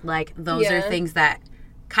scared. Like, those are things that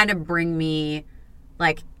kind of bring me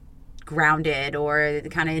like grounded or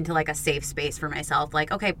kind of into like a safe space for myself.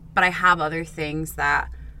 Like, okay, but I have other things that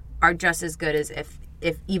are just as good as if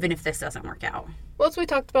even if this doesn't work out. Well, as we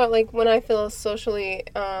talked about, like, when I feel socially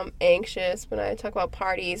anxious, when I talk about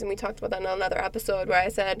parties, and we talked about that in another episode where I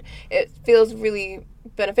said it feels really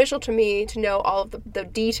beneficial to me to know all of the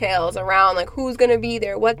details around, like, who's going to be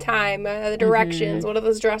there, what time, the directions, what are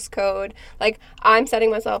those dress code. Like, I'm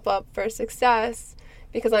setting myself up for success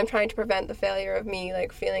because I'm trying to prevent the failure of me,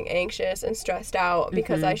 like, feeling anxious and stressed out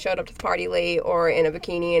because I showed up to the party late or in a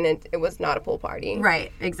bikini and it was not a pool party.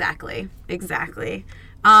 Right, exactly.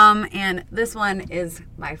 And this one is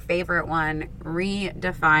my favorite one.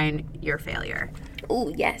 Redefine your failure.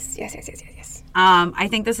 Oh, yes. I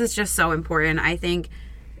think this is just so important. I think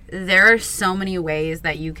there are so many ways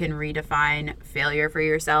that you can redefine failure for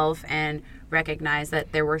yourself and recognize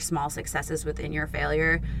that there were small successes within your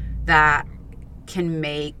failure that can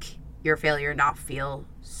make your failure not feel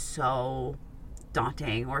so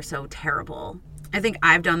daunting or so terrible. I think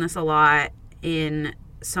I've done this a lot in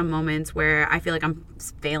some moments where I feel like I'm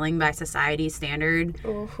failing by society's standard.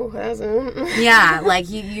 Oh, who hasn't? Yeah, like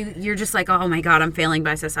you're just like, oh my God, I'm failing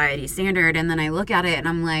by society's standard. And then I look at it and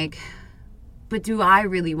I'm like, but do I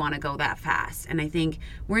really want to go that fast? And I think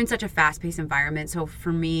we're in such a fast-paced environment. So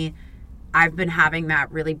for me, I've been having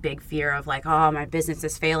that really big fear of like, oh, my business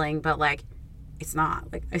is failing. But like, it's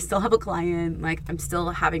not. Like, I still have a client. Like, I'm still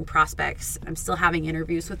having prospects. I'm still having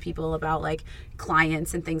interviews with people about like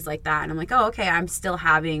clients and things like that. And I'm like, oh, okay, I'm still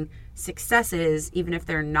having successes, even if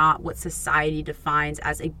they're not what society defines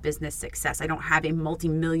as a business success. I don't have a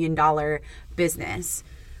multi-million-dollar business,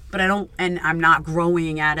 but I'm not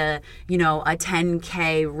growing at a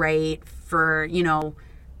 10K rate for,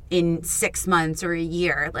 in 6 months or a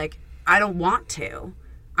year. Like, I don't want to.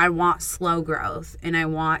 I want slow growth, and I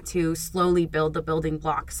want to slowly build the building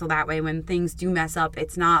blocks so that way when things do mess up,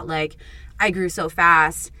 it's not like I grew so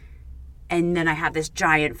fast and then I had this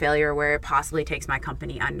giant failure where it possibly takes my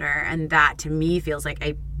company under. And that to me feels like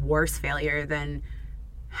a worse failure than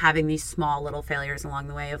having these small little failures along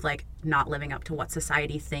the way of like not living up to what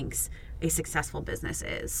society thinks a successful business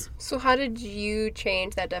is. So how did you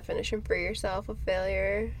change that definition for yourself of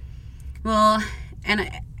failure? Well, and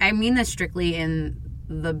I mean this strictly in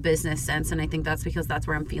the business sense, and I think that's because that's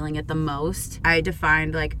where I'm feeling it the most. I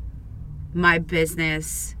defined like my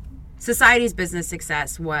business, society's business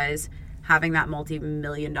success was having that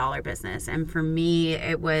multi-million-dollar business. And for me,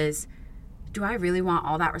 it was, do I really want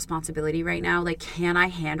all that responsibility right now? Like, can I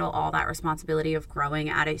handle all that responsibility of growing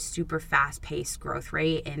at a super fast-paced growth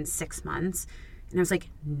rate in 6 months? And I was like,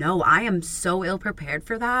 no, I am so ill-prepared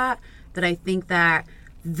for that I think that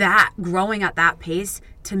that growing at that pace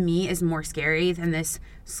to me is more scary than this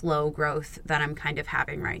slow growth that I'm kind of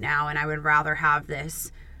having right now. And I would rather have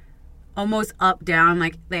this almost up down,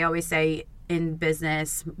 like they always say in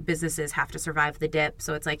businesses have to survive the dip.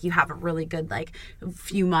 So it's like you have a really good like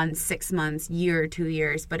few months, 6 months, year, 2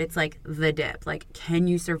 years, but it's like the dip. Like, can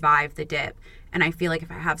you survive the dip? And I feel like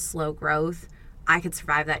if I have slow growth, I could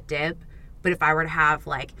survive that dip. But if I were to have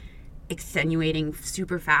like extenuating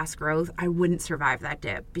super fast growth, I wouldn't survive that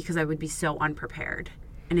dip because I would be so unprepared.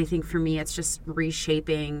 And I think for me, it's just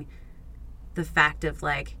reshaping the fact of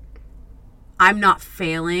like, I'm not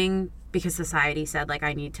failing because society said like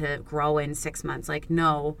I need to grow in 6 months. Like,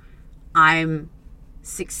 no, I'm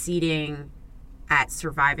succeeding at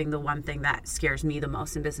surviving the one thing that scares me the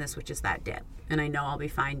most in business, which is that dip. And I know I'll be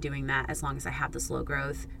fine doing that as long as I have the slow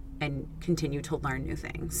growth and continue to learn new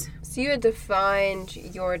things. So you had defined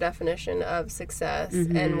your definition of success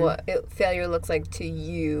and what failure looks like to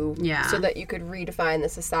you, so that you could redefine the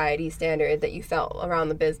society standard that you felt around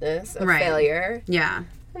the business of failure. Yeah.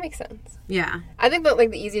 That makes sense. Yeah. I think that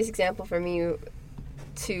like the easiest example for me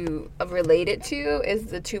to relate it to is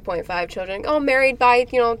the 2.5 children. Oh, married by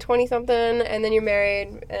 20 something, and then you're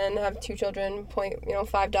married and have 2 children,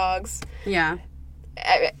 5 dogs. Yeah.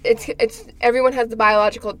 It's everyone has the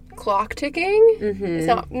biological clock ticking. It's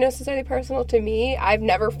not necessarily personal to me. I've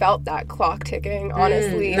never felt that clock ticking,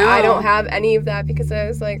 honestly. No. I don't have any of that because I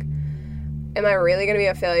was like, am I really going to be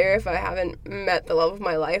a failure if I haven't met the love of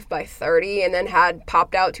my life by 30 and then had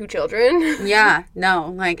popped out 2 children? Yeah,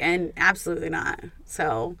 no, like, and absolutely not.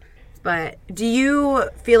 So, but do you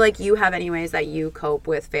feel like you have any ways that you cope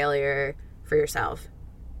with failure for yourself?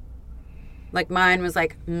 Like mine was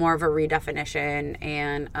like more of a redefinition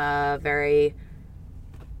and a very,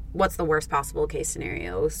 what's the worst possible case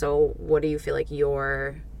scenario? So what do you feel like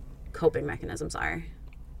your coping mechanisms are?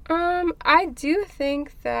 I do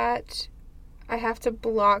think that I have to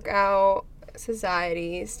block out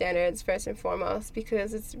society standards first and foremost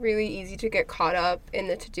because it's really easy to get caught up in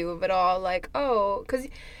the to-do of it all. Like, oh, because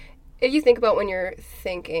if you think about when you're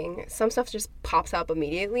thinking, some stuff just pops up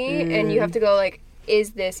immediately and you have to go like,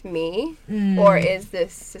 is this me or is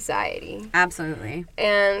this society? Absolutely.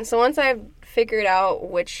 And so once I've figured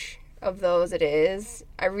out which of those it is,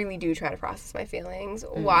 I really do try to process my feelings.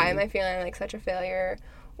 Why am I feeling like such a failure?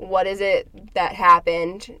 What is it that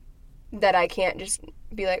happened that I can't just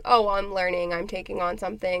be like, oh, well, I'm learning, I'm taking on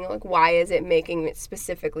something. Like, why is it making it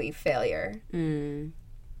specifically failure?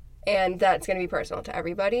 And that's going to be personal to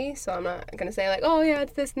everybody. So I'm not going to say like, oh, yeah,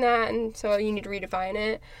 it's this and that, and so you need to redefine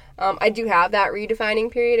it. I do have that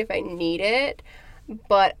redefining period if I need it.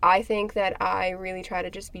 But I think that I really try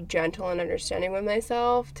to just be gentle and understanding with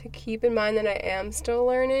myself, to keep in mind that I am still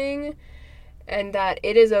learning and that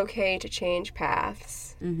it is okay to change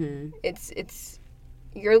paths. It's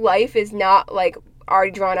your life is not like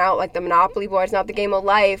already drawn out like the Monopoly board. It's not the game of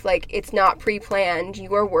life. Like, it's not pre-planned.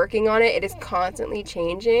 You are working on it. It is constantly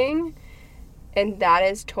changing. And that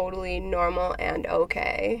is totally normal and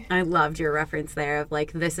okay. I loved your reference there of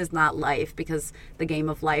like, this is not life, because the game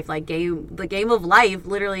of life, like the game of life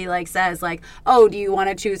literally like says like, oh, do you want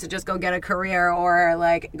to choose to just go get a career or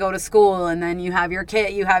like go to school and then you have your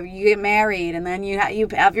kid, you get married and then you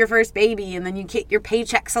have your first baby and then you get your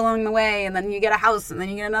paychecks along the way and then you get a house and then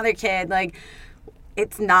you get another kid. Like,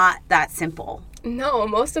 it's not that simple. No,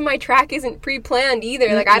 most of my track isn't pre-planned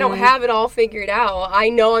either. Like, I don't have it all figured out. I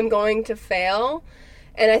know I'm going to fail,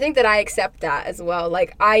 and I think that I accept that as well.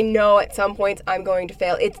 Like, I know at some points I'm going to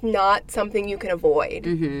fail. It's not something you can avoid.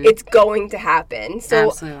 It's going to happen. So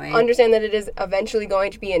Absolutely. Understand that it is eventually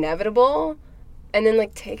going to be inevitable, and then,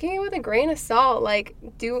 like, taking it with a grain of salt. Like,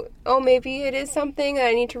 maybe it is something that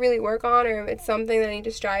I need to really work on, or it's something that I need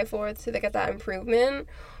to strive for to get that improvement.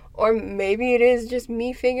 Or maybe it is just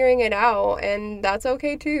me figuring it out, and that's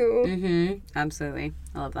okay too. Absolutely.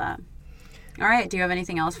 I love that. All right. Do you have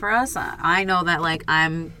anything else for us? I know that, like,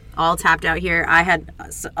 I'm all tapped out here. I had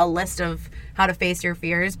a list of how to face your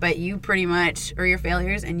fears, but you pretty much, or your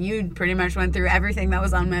failures, and you pretty much went through everything that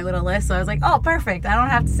was on my little list. So I was like, oh, perfect. I don't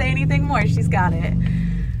have to say anything more. She's got it.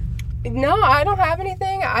 No, I don't have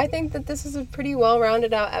anything. I think that this is a pretty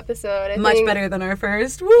well-rounded out episode. Much better than our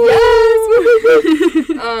first. Woo! Yes!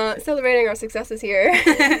 Celebrating our successes here.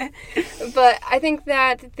 But I think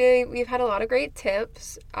that we've had a lot of great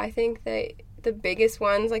tips. I think that the biggest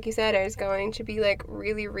ones, like you said, is going to be like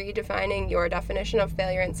really redefining your definition of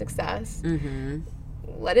failure and success.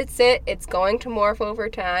 Let it sit. It's going to morph over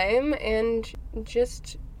time, and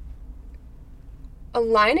just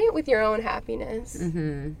align it with your own happiness.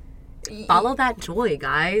 Follow that joy,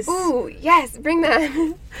 guys. Ooh, yes, bring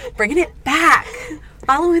that. Bringing it back.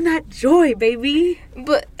 following that joy, baby.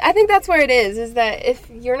 But I think that's where it is that if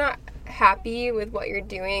you're not happy with what you're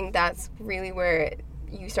doing, that's really where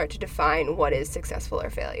you start to define what is successful or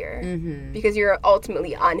failure. Mm-hmm. Because you're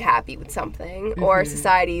ultimately unhappy with something, or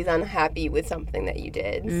society's unhappy with something that you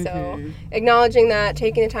did. So acknowledging that,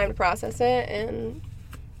 taking the time to process it, and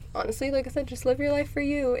honestly, like I said, just live your life for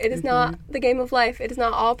you. It is not the game of life. It is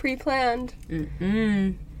not all pre-planned. All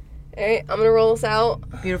right, I'm going to roll us out.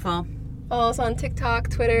 Beautiful. Follow us on TikTok,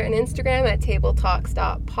 Twitter, and Instagram at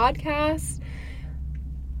tabletalks.podcast.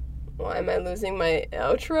 Why am I losing my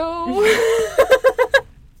outro?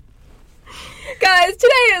 Guys,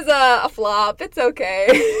 today is a flop. It's okay.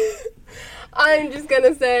 I'm just going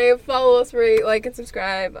to say follow us, rate, like, and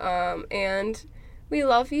subscribe. And we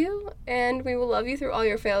love you, and we will love you through all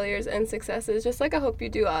your failures and successes, just like I hope you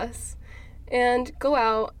do us. And go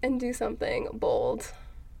out and do something bold.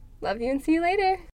 Love you and see you later.